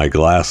up and my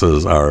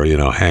glasses are,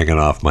 hanging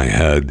off my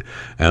head,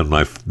 and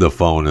the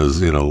phone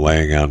is,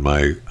 laying on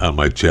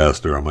my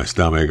chest or on my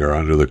stomach or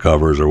under the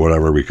covers or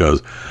whatever,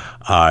 because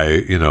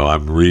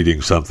I'm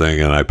reading something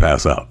and I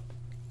pass out,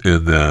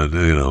 and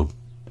then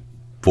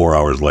 4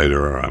 hours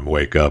later I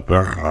wake up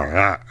and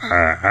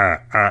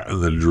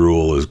the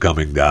drool is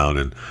coming down,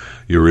 and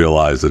you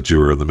realize that you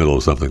were in the middle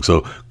of something.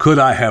 So could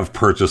I have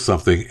purchased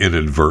something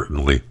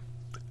inadvertently?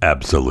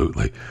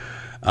 Absolutely.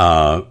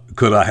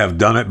 Could I have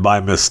done it by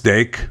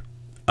mistake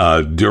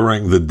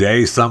during the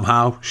day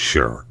somehow?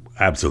 Sure,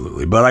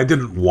 absolutely. But I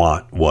didn't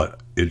want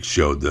what it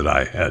showed that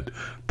I had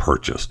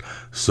purchased.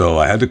 So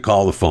I had to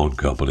call the phone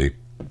company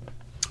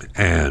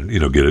and,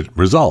 get it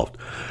resolved,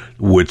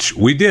 which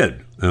we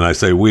did. And I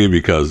say we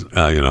because,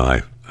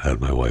 I had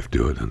my wife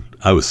do it, and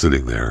I was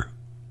sitting there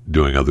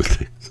doing other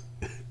things.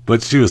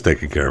 But she was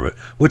taking care of it,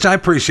 which I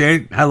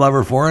appreciate. I love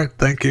her for it.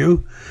 Thank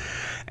you.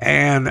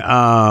 And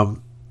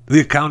the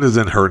account is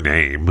in her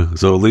name,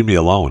 so leave me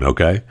alone,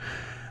 okay?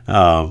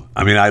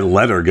 I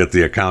let her get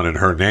the account in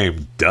her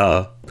name,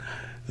 duh.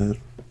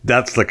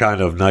 That's the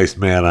kind of nice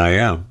man I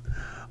am.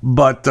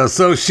 But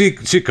so she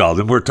called,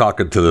 and we're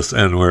talking to this,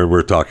 and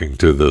we're talking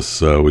to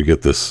this. We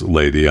get this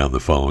lady on the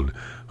phone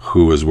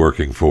who is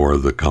working for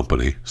the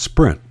company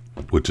Sprint,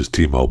 which is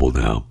T-Mobile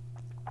now,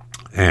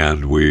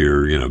 and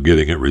we're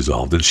getting it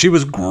resolved. And she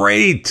was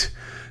great.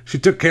 She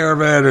took care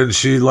of it, and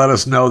she let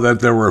us know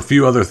that there were a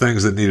few other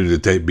things that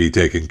needed to be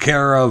taken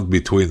care of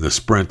between the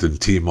Sprint and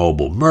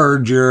T-Mobile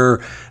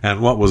merger and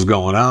what was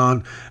going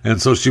on.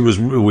 And so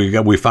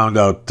we found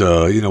out,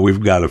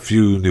 we've got a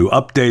few new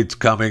updates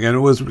coming,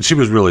 and she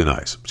was really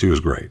nice. She was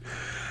great.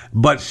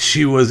 But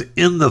she was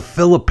in the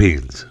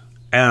Philippines.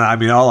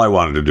 And all I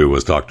wanted to do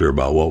was talk to her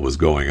about what was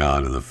going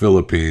on in the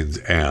Philippines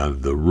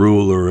and the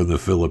ruler in the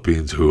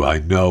Philippines, who I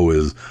know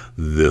is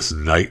this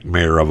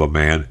nightmare of a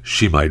man.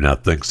 She might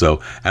not think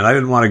so. And I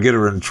didn't want to get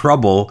her in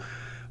trouble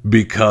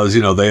because,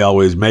 they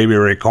always maybe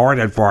record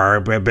it for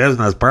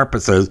business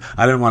purposes.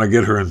 I didn't want to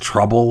get her in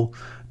trouble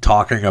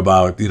talking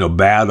about,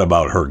 bad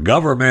about her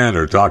government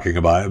or talking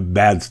about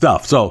bad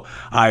stuff. So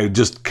I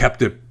just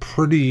kept it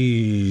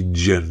pretty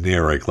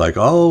generic, like,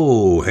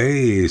 oh,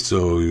 hey,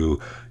 so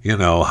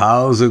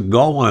how's it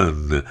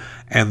going?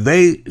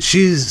 And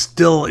she's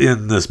still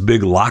in this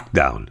big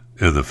lockdown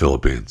in the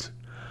Philippines.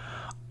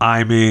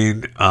 I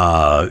mean,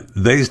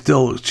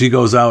 she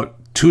goes out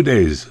 2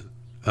 days.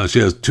 She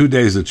has 2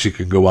 days that she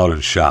can go out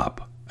and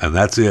shop, and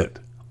that's it.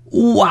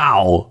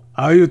 Wow.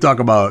 How you talk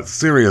about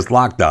serious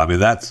lockdown? I mean,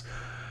 that's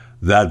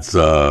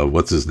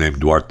what's his name?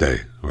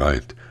 Duarte,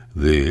 right?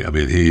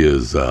 He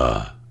is,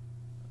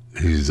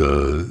 he's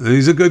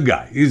a good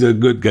guy. He's a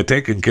good guy,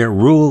 taking care.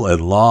 Rule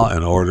and law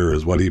and order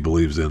is what he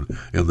believes in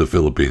the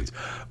Philippines.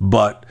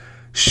 But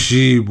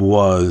she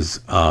was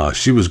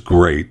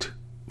great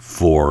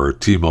for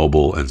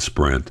T-Mobile and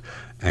Sprint,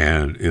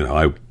 and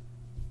I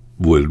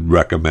would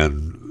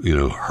recommend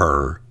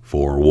her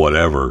for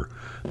whatever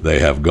they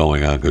have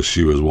going on, because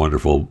she was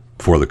wonderful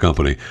for the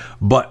company.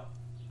 But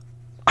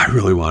I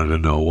really wanted to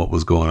know what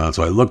was going on,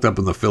 so I looked up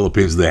in the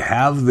Philippines. They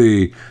have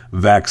the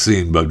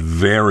vaccine, but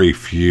very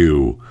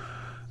few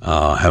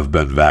have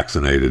been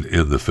vaccinated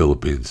in the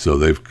Philippines, so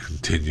they've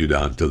continued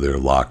on to their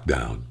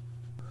lockdown.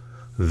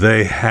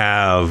 They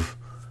have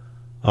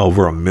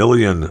over 1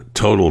 million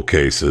total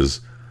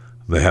cases.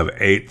 They have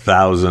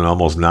 8,000,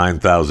 almost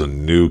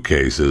 9,000 new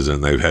cases,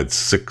 and they've had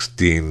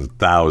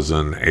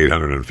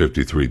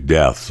 16,853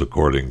 deaths,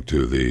 according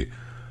to the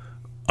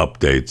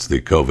updates,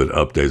 the COVID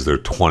updates. They're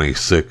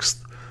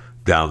 26th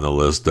down the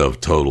list of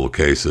total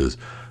cases.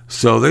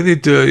 So they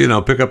need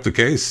to, pick up the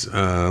case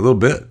a little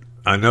bit.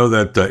 I know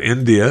that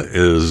India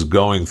is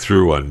going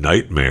through a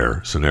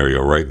nightmare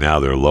scenario right now.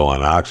 They're low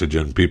on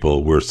oxygen.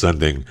 We're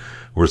sending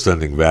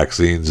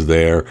vaccines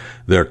there.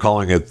 They're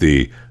calling it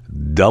the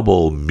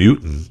double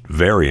mutant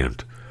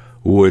variant,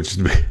 which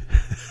a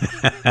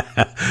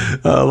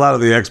lot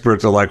of the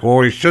experts are like, well,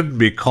 we shouldn't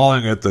be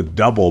calling it the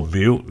double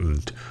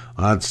mutant.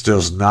 That's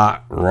just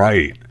not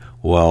right.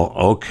 Well,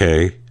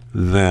 okay,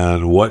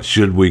 then what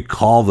should we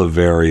call the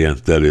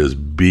variant that is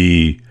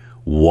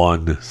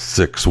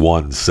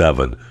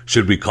B1617?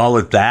 Should we call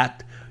it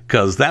that?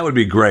 Because that would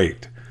be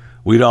great.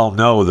 We'd all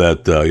know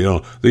that,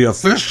 the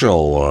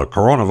official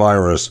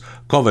coronavirus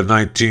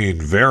COVID-19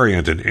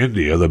 variant in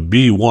India, the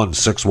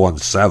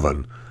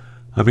B1617.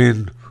 I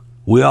mean,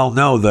 we all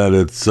know that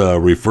it's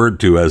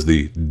referred to as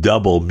the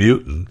double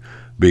mutant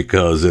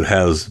because it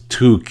has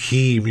 2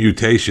 key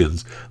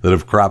mutations that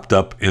have cropped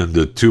up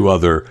into 2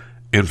 other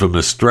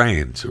infamous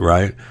strains,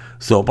 right?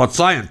 So, but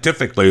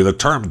scientifically, the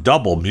term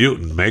double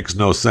mutant makes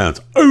no sense.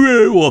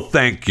 Well,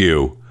 thank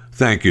you.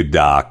 Thank you,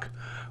 Doc.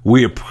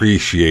 We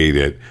appreciate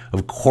it.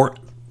 Of course,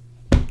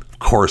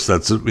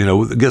 that's,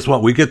 guess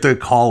what? We get to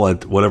call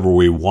it whatever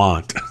we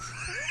want.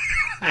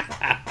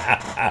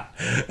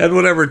 And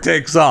whatever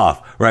takes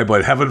off, right?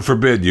 But heaven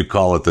forbid you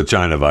call it the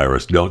China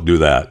virus. Don't do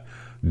that.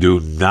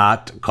 Do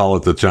not call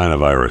it the China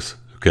virus,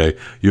 okay?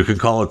 You can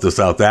call it the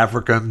South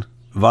African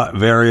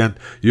variant.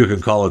 You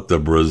can call it the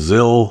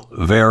Brazil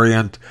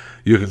variant.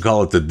 You can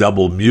call it the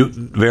double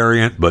mutant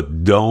variant,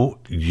 but don't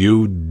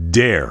you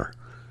dare,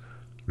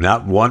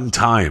 not one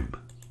time,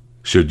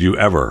 should you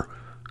ever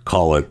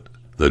call it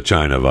the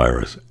China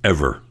virus,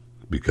 ever,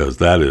 because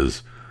that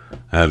is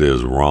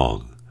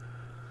wrong.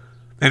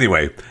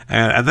 Anyway,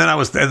 and then I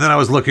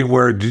was looking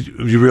where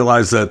you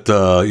realize that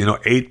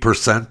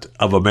 8%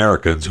 of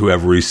Americans who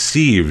have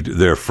received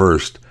their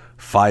first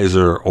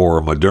Pfizer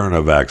or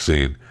Moderna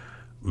vaccine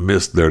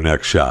missed their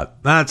next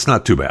shot. That's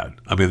not too bad.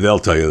 I mean, they'll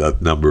tell you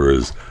that number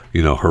is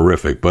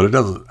horrific, but it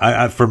doesn't.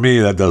 For me,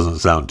 that doesn't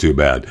sound too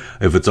bad.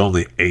 If it's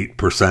only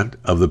 8%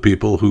 of the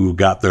people who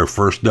got their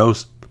first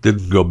dose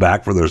didn't go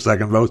back for their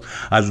second dose,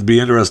 I'd be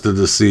interested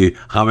to see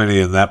how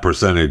many in that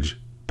percentage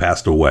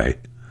passed away,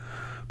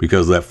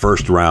 because that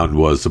first round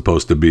was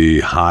supposed to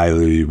be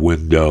highly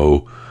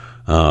window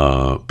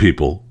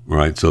people,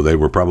 right? So they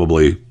were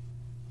probably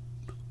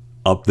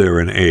up there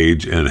in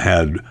age and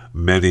had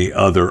many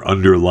other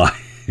underlying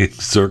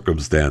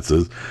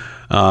circumstances.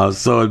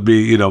 So it'd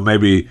be,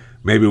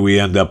 maybe we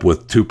end up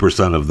with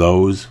 2% of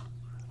those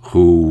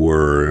who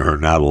are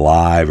not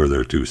alive, or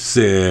they're too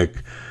sick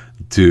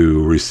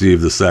to receive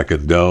the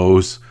second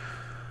dose.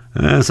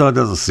 And so it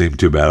doesn't seem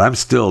too bad. I'm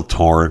still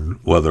torn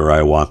whether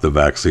I want the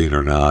vaccine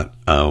or not.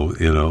 Let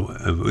me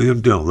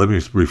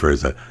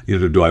rephrase that.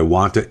 Do I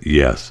want it?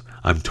 Yes.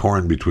 I'm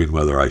torn between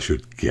whether I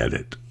should get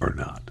it or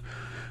not,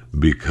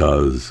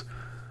 because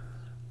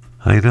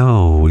I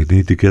know we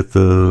need to get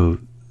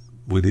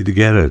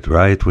it,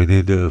 right? We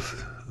need to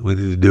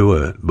do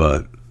it,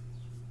 but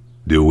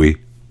do we?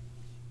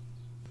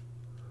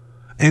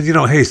 And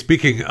hey,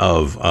 speaking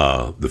of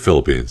the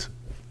Philippines,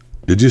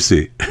 did you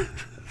see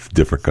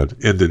different country,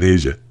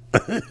 Indonesia?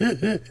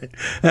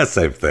 That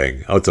same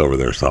thing. Oh, it's over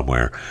there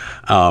somewhere.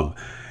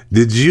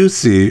 Did you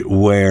see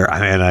where?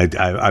 And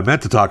I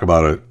meant to talk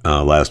about it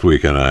last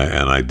week, and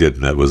I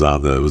didn't. It was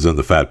in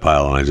the fat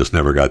pile, and I just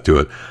never got to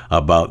it.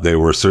 About they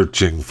were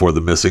searching for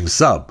the missing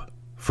sub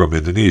from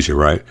Indonesia,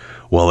 right?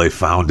 Well, they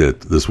found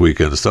it this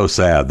weekend. It's so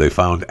sad. They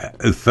found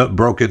it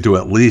broke into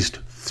at least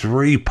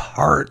 3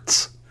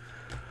 parts.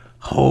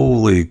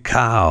 Holy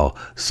cow!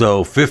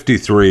 So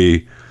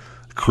 53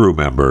 crew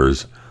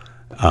members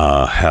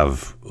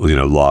have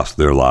lost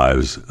their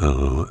lives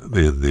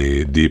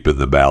deep in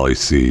the Bali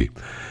Sea,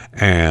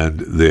 and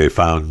they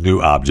found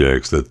new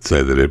objects that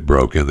say that it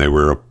broke in. They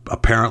were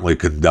apparently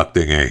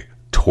conducting a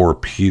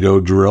torpedo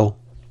drill.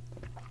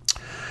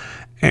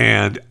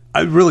 And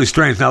really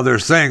strange. Now, they're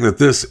saying that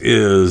this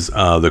is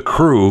the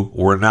crew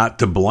were not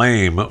to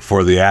blame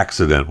for the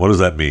accident. What does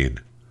that mean?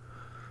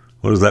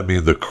 What does that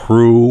mean? The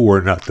crew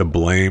were not to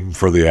blame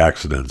for the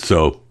accident.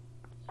 So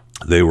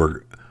they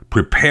were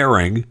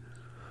preparing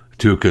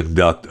to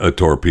conduct a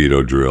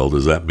torpedo drill.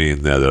 Does that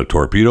mean that a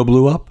torpedo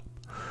blew up?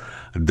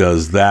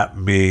 Does that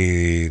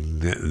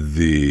mean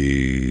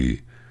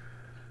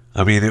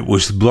it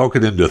was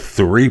broken into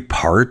 3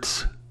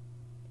 parts?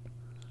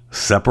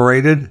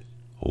 Separated?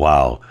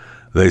 Wow.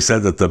 They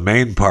said that the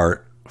main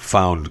part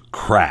found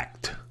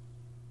cracked.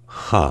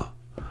 Huh.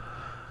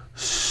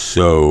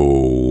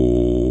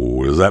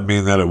 So, does that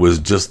mean that it was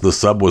just the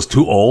sub was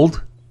too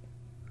old?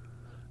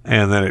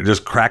 And then it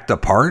just cracked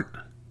apart?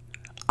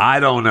 I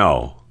don't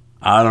know.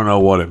 I don't know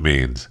what it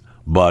means.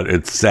 But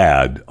it's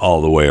sad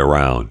all the way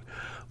around.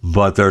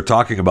 But they're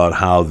talking about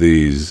how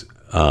these,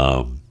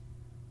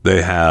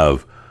 they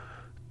have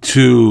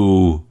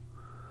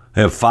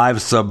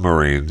 5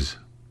 submarines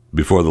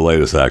before the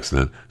latest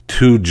accident,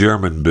 2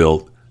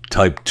 German-built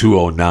Type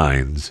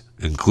 209s,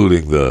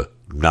 including the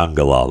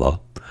Nangala,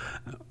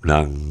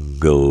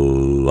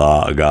 Nanggala,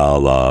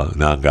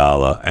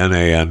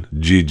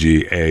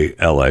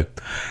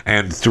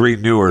 and 3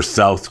 newer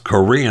South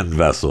Korean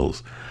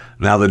vessels.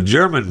 Now, the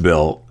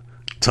German-built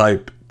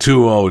Type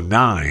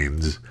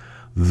 209s,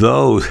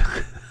 those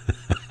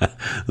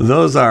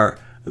are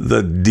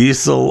the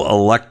diesel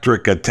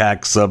electric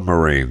attack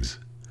submarines.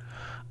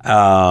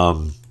 I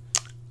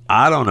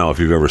don't know if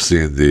you've ever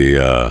seen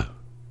the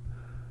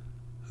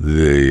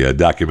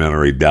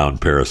documentary Down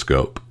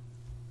Periscope.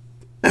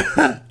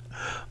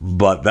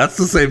 But that's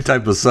the same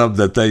type of sub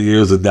that they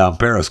use in Down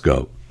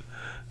Periscope.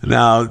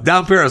 Now,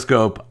 Down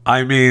Periscope,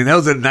 that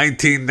was in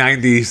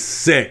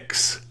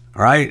 1996,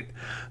 right?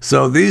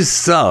 So these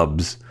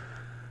subs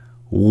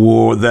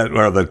that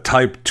are the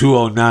Type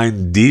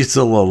 209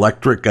 diesel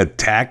electric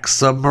attack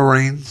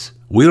submarines.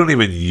 We don't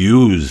even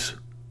use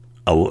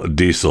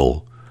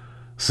diesel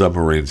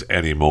submarines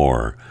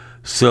anymore.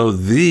 So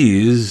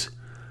these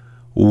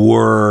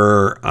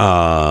were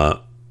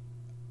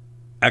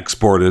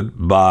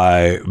exported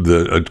by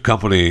a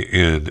company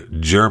in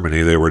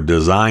Germany. They were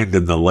designed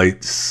in the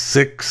late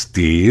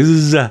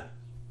 60s.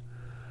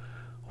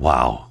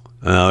 Wow.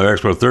 They're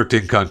exported to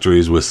 13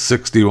 countries with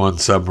 61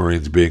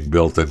 submarines being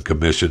built and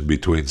commissioned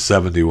between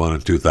 71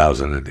 and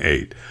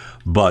 2008.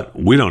 But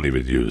we don't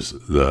even use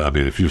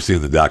if you've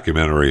seen the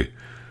documentary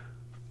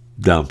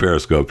Down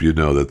Periscope, you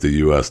know that the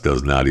U.S.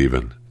 does not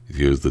even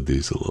use the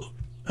diesel.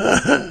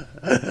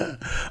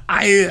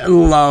 I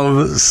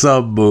love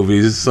sub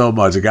movies so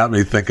much. It got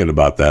me thinking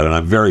about that, and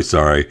I'm very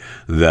sorry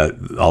that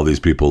all these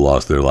people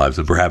lost their lives,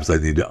 and perhaps they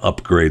need to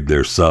upgrade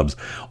their subs.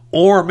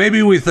 Or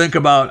maybe we think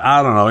about,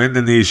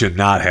 Indonesia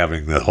not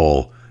having the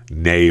whole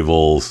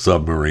naval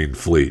submarine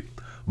fleet.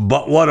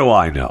 But what do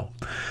I know?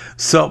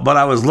 But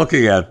I was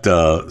looking at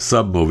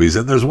sub movies,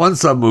 and there's one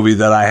sub movie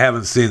that I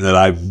haven't seen that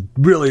I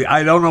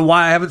don't know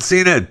why I haven't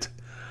seen it.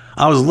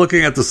 I was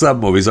looking at the sub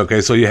movies.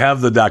 Okay, so you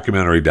have the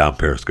documentary Down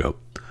Periscope,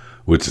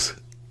 which is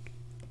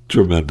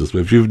tremendous.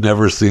 If you've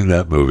never seen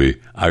that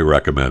movie, I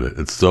recommend it.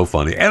 It's so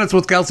funny. And it's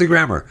with Kelsey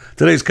Grammer.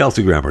 Today's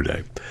Kelsey Grammer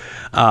Day.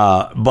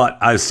 But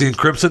I've seen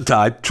Crimson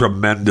Tide,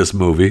 tremendous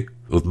movie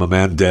with my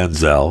man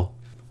Denzel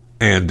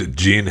and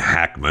Gene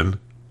Hackman.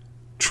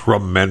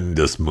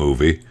 Tremendous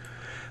movie.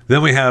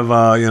 Then we have,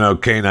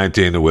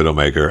 K-19, The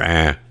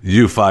Widowmaker,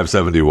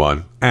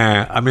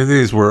 U-571,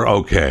 these were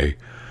okay.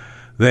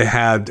 They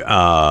had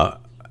the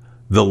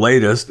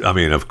latest,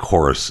 of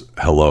course,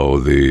 hello,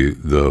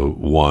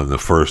 the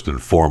first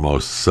and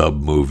foremost sub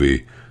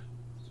movie,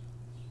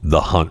 The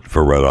Hunt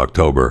for Red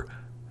October.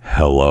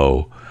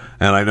 Hello.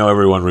 And I know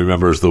everyone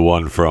remembers the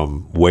one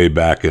from way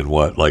back in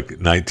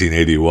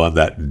 1981,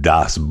 that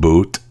Das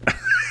Boot.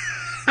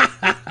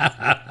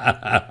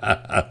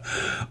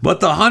 But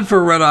The Hunt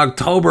for Red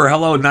October,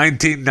 hello,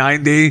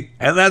 1990.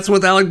 And that's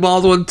with Alec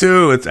Baldwin,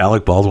 too. It's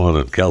Alec Baldwin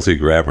and Kelsey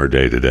Grammer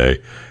Day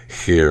today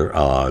here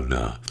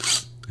on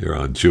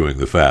Chewing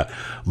the Fat.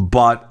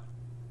 But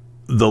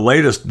the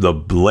latest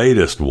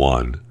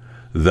one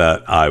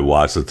that I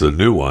watched, it's a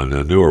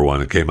newer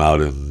one. It came out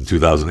in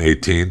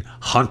 2018,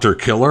 Hunter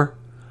Killer.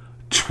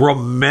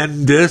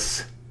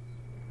 Tremendous.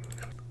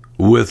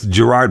 With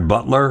Gerard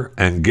Butler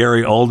and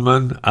Gary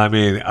Oldman.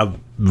 A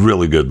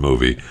really good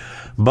movie.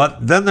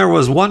 But then there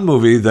was one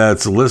movie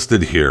that's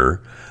listed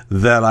here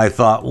that I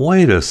thought,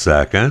 wait a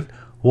second,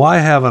 why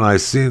haven't I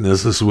seen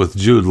this? This is with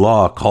Jude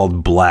Law,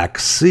 called Black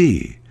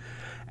Sea.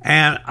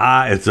 And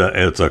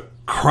it's a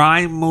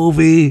crime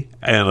movie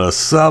and a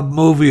sub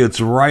movie.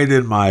 It's right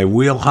in my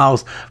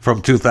wheelhouse,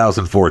 from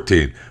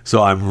 2014.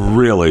 So I'm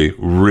really,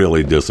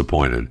 really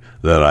disappointed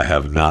that I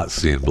have not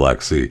seen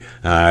Black Sea.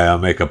 And I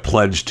make a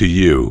pledge to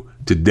you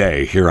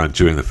today here on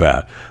Chewing the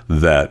Fat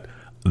that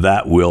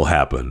will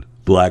happen.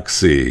 Black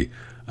Sea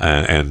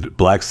and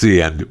Black Sea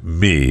and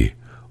me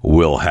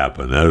will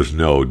happen. There's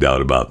no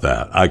doubt about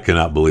that. I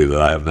cannot believe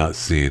that I have not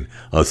seen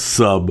a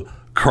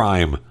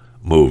sub-crime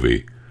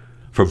movie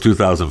from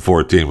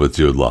 2014 with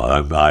Jude Law.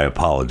 I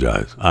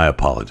apologize.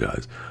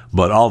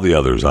 But all the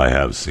others I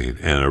have seen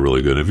and are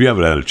really good. If you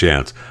haven't had a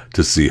chance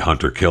to see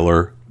Hunter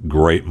Killer,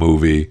 great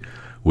movie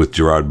with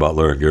Gerard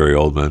Butler and Gary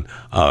Oldman.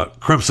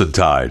 Crimson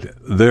Tide,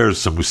 there's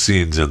some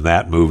scenes in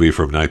that movie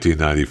from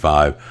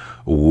 1995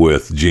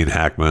 with Gene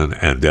Hackman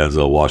and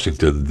Denzel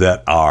Washington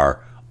that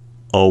are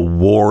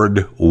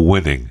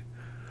award-winning.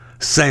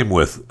 Same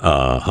with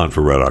Hunt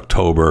for Red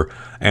October,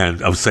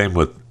 and same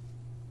with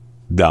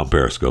Down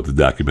Periscope, the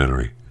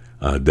documentary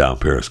Down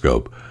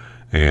Periscope.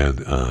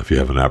 And if you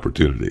have an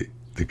opportunity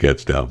to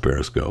catch Down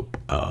Periscope,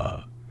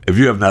 if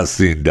you have not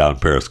seen Down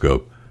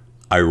Periscope,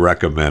 I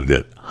recommend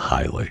it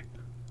highly.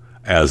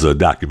 As a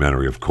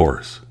documentary, of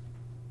course.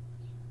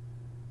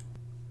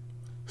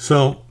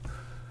 So,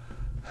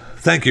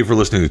 thank you for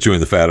listening to Chewing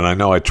the Fat. And I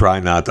know I try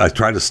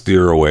to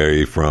steer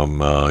away from,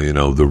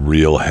 the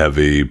real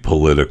heavy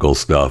political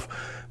stuff.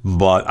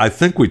 But I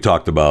think we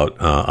talked about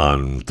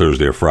on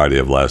Thursday or Friday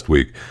of last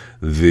week,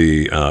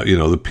 the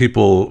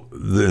people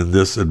in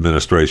this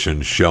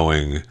administration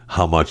showing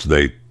how much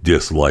they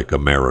dislike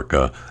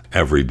America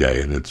every day.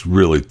 And it's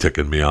really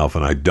ticking me off,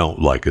 and I don't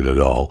like it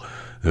at all.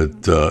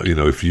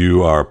 If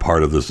you are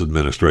part of this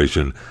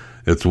administration,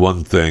 it's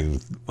one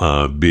thing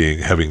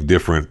having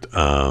different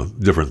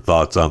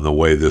thoughts on the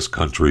way this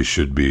country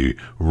should be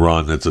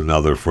run. It's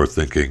another for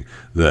thinking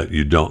that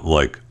you don't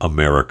like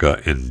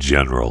America in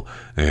general.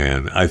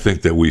 And I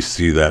think that we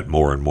see that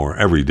more and more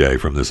every day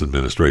from this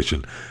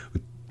administration.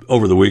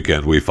 Over the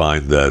weekend, we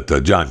find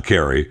that John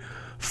Kerry,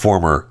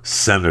 former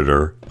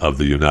Senator of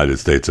the United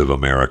States of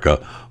America,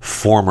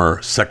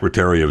 former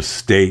Secretary of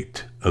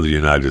State of the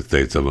United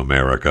States of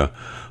America,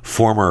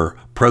 former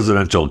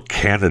presidential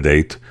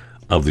candidate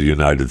of the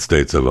United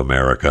States of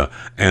America,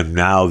 and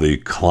now the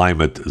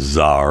climate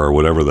czar, or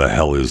whatever the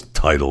hell his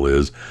title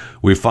is.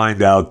 We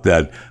find out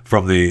that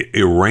from the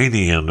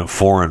Iranian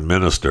foreign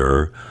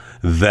minister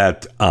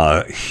that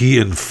he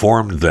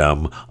informed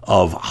them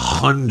of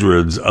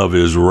hundreds of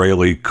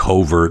Israeli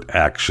covert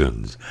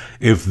actions.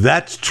 If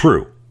that's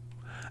true,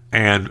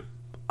 and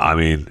I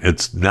mean,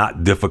 it's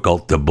not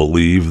difficult to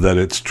believe that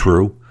it's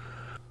true,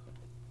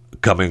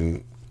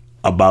 coming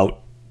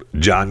about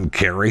John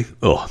Kerry,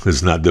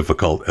 it's not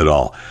difficult at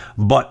all.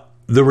 But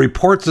the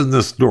reports in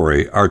this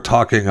story are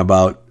talking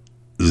about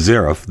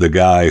Zarif, the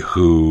guy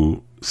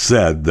who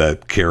said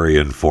that Kerry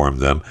informed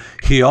them.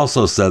 He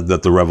also said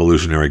that the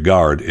Revolutionary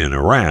Guard in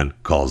Iran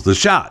calls the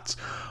shots,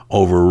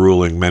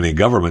 overruling many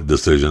government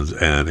decisions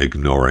and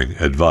ignoring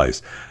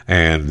advice.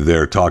 And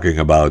they're talking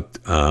about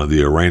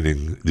the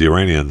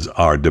Iranians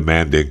are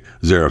demanding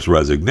Zarif's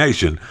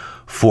resignation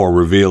for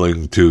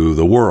revealing to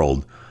the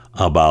world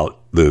about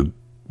the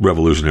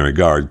Revolutionary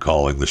Guard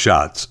calling the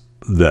shots.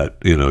 That,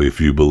 if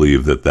you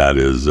believe that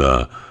is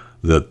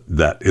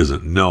that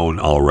isn't known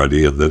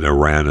already, and that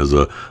Iran is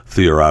a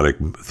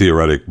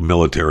theoretic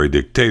military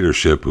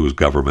dictatorship whose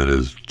government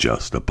is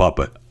just a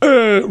puppet.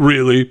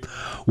 Really?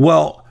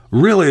 Well,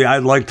 really,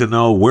 I'd like to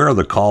know where are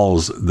the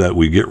calls that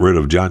we get rid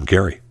of John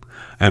Kerry,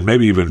 and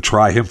maybe even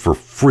try him for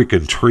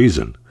freaking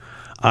treason.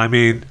 I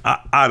mean,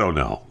 I don't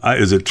know.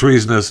 Is it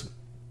treasonous?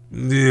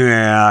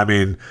 Yeah, I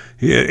mean,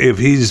 if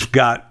he's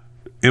got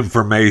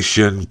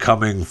information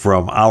coming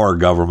from our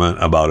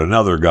government about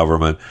another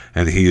government,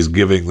 and he's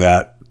giving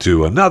that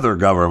to another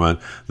government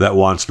that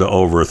wants to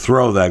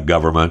overthrow that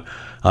government,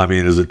 I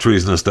mean, is it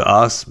treasonous to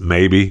us?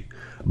 Maybe.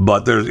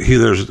 But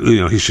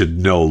he should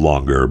no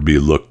longer be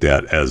looked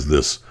at as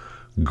this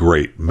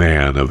great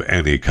man of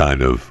any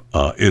kind of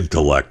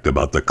intellect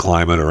about the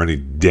climate or any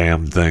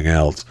damn thing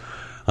else.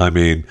 I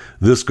mean,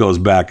 this goes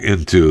back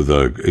into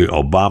the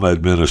Obama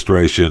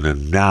administration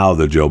and now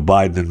the Joe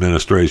Biden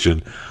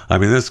administration. I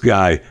mean, this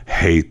guy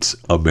hates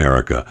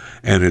America,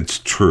 and it's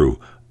true.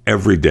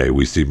 Every day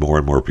we see more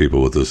and more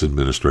people with this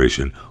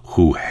administration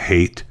who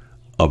hate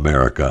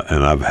America,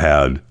 and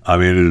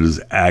it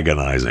is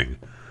agonizing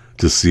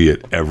to see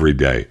it every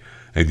day.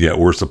 And yet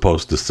we're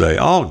supposed to say,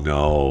 oh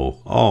no,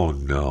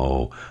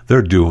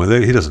 they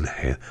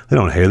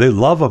don't hate, they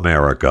love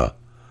America.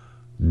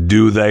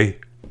 Do they?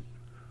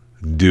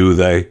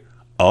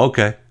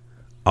 Okay.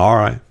 All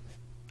right.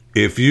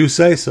 If you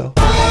say so.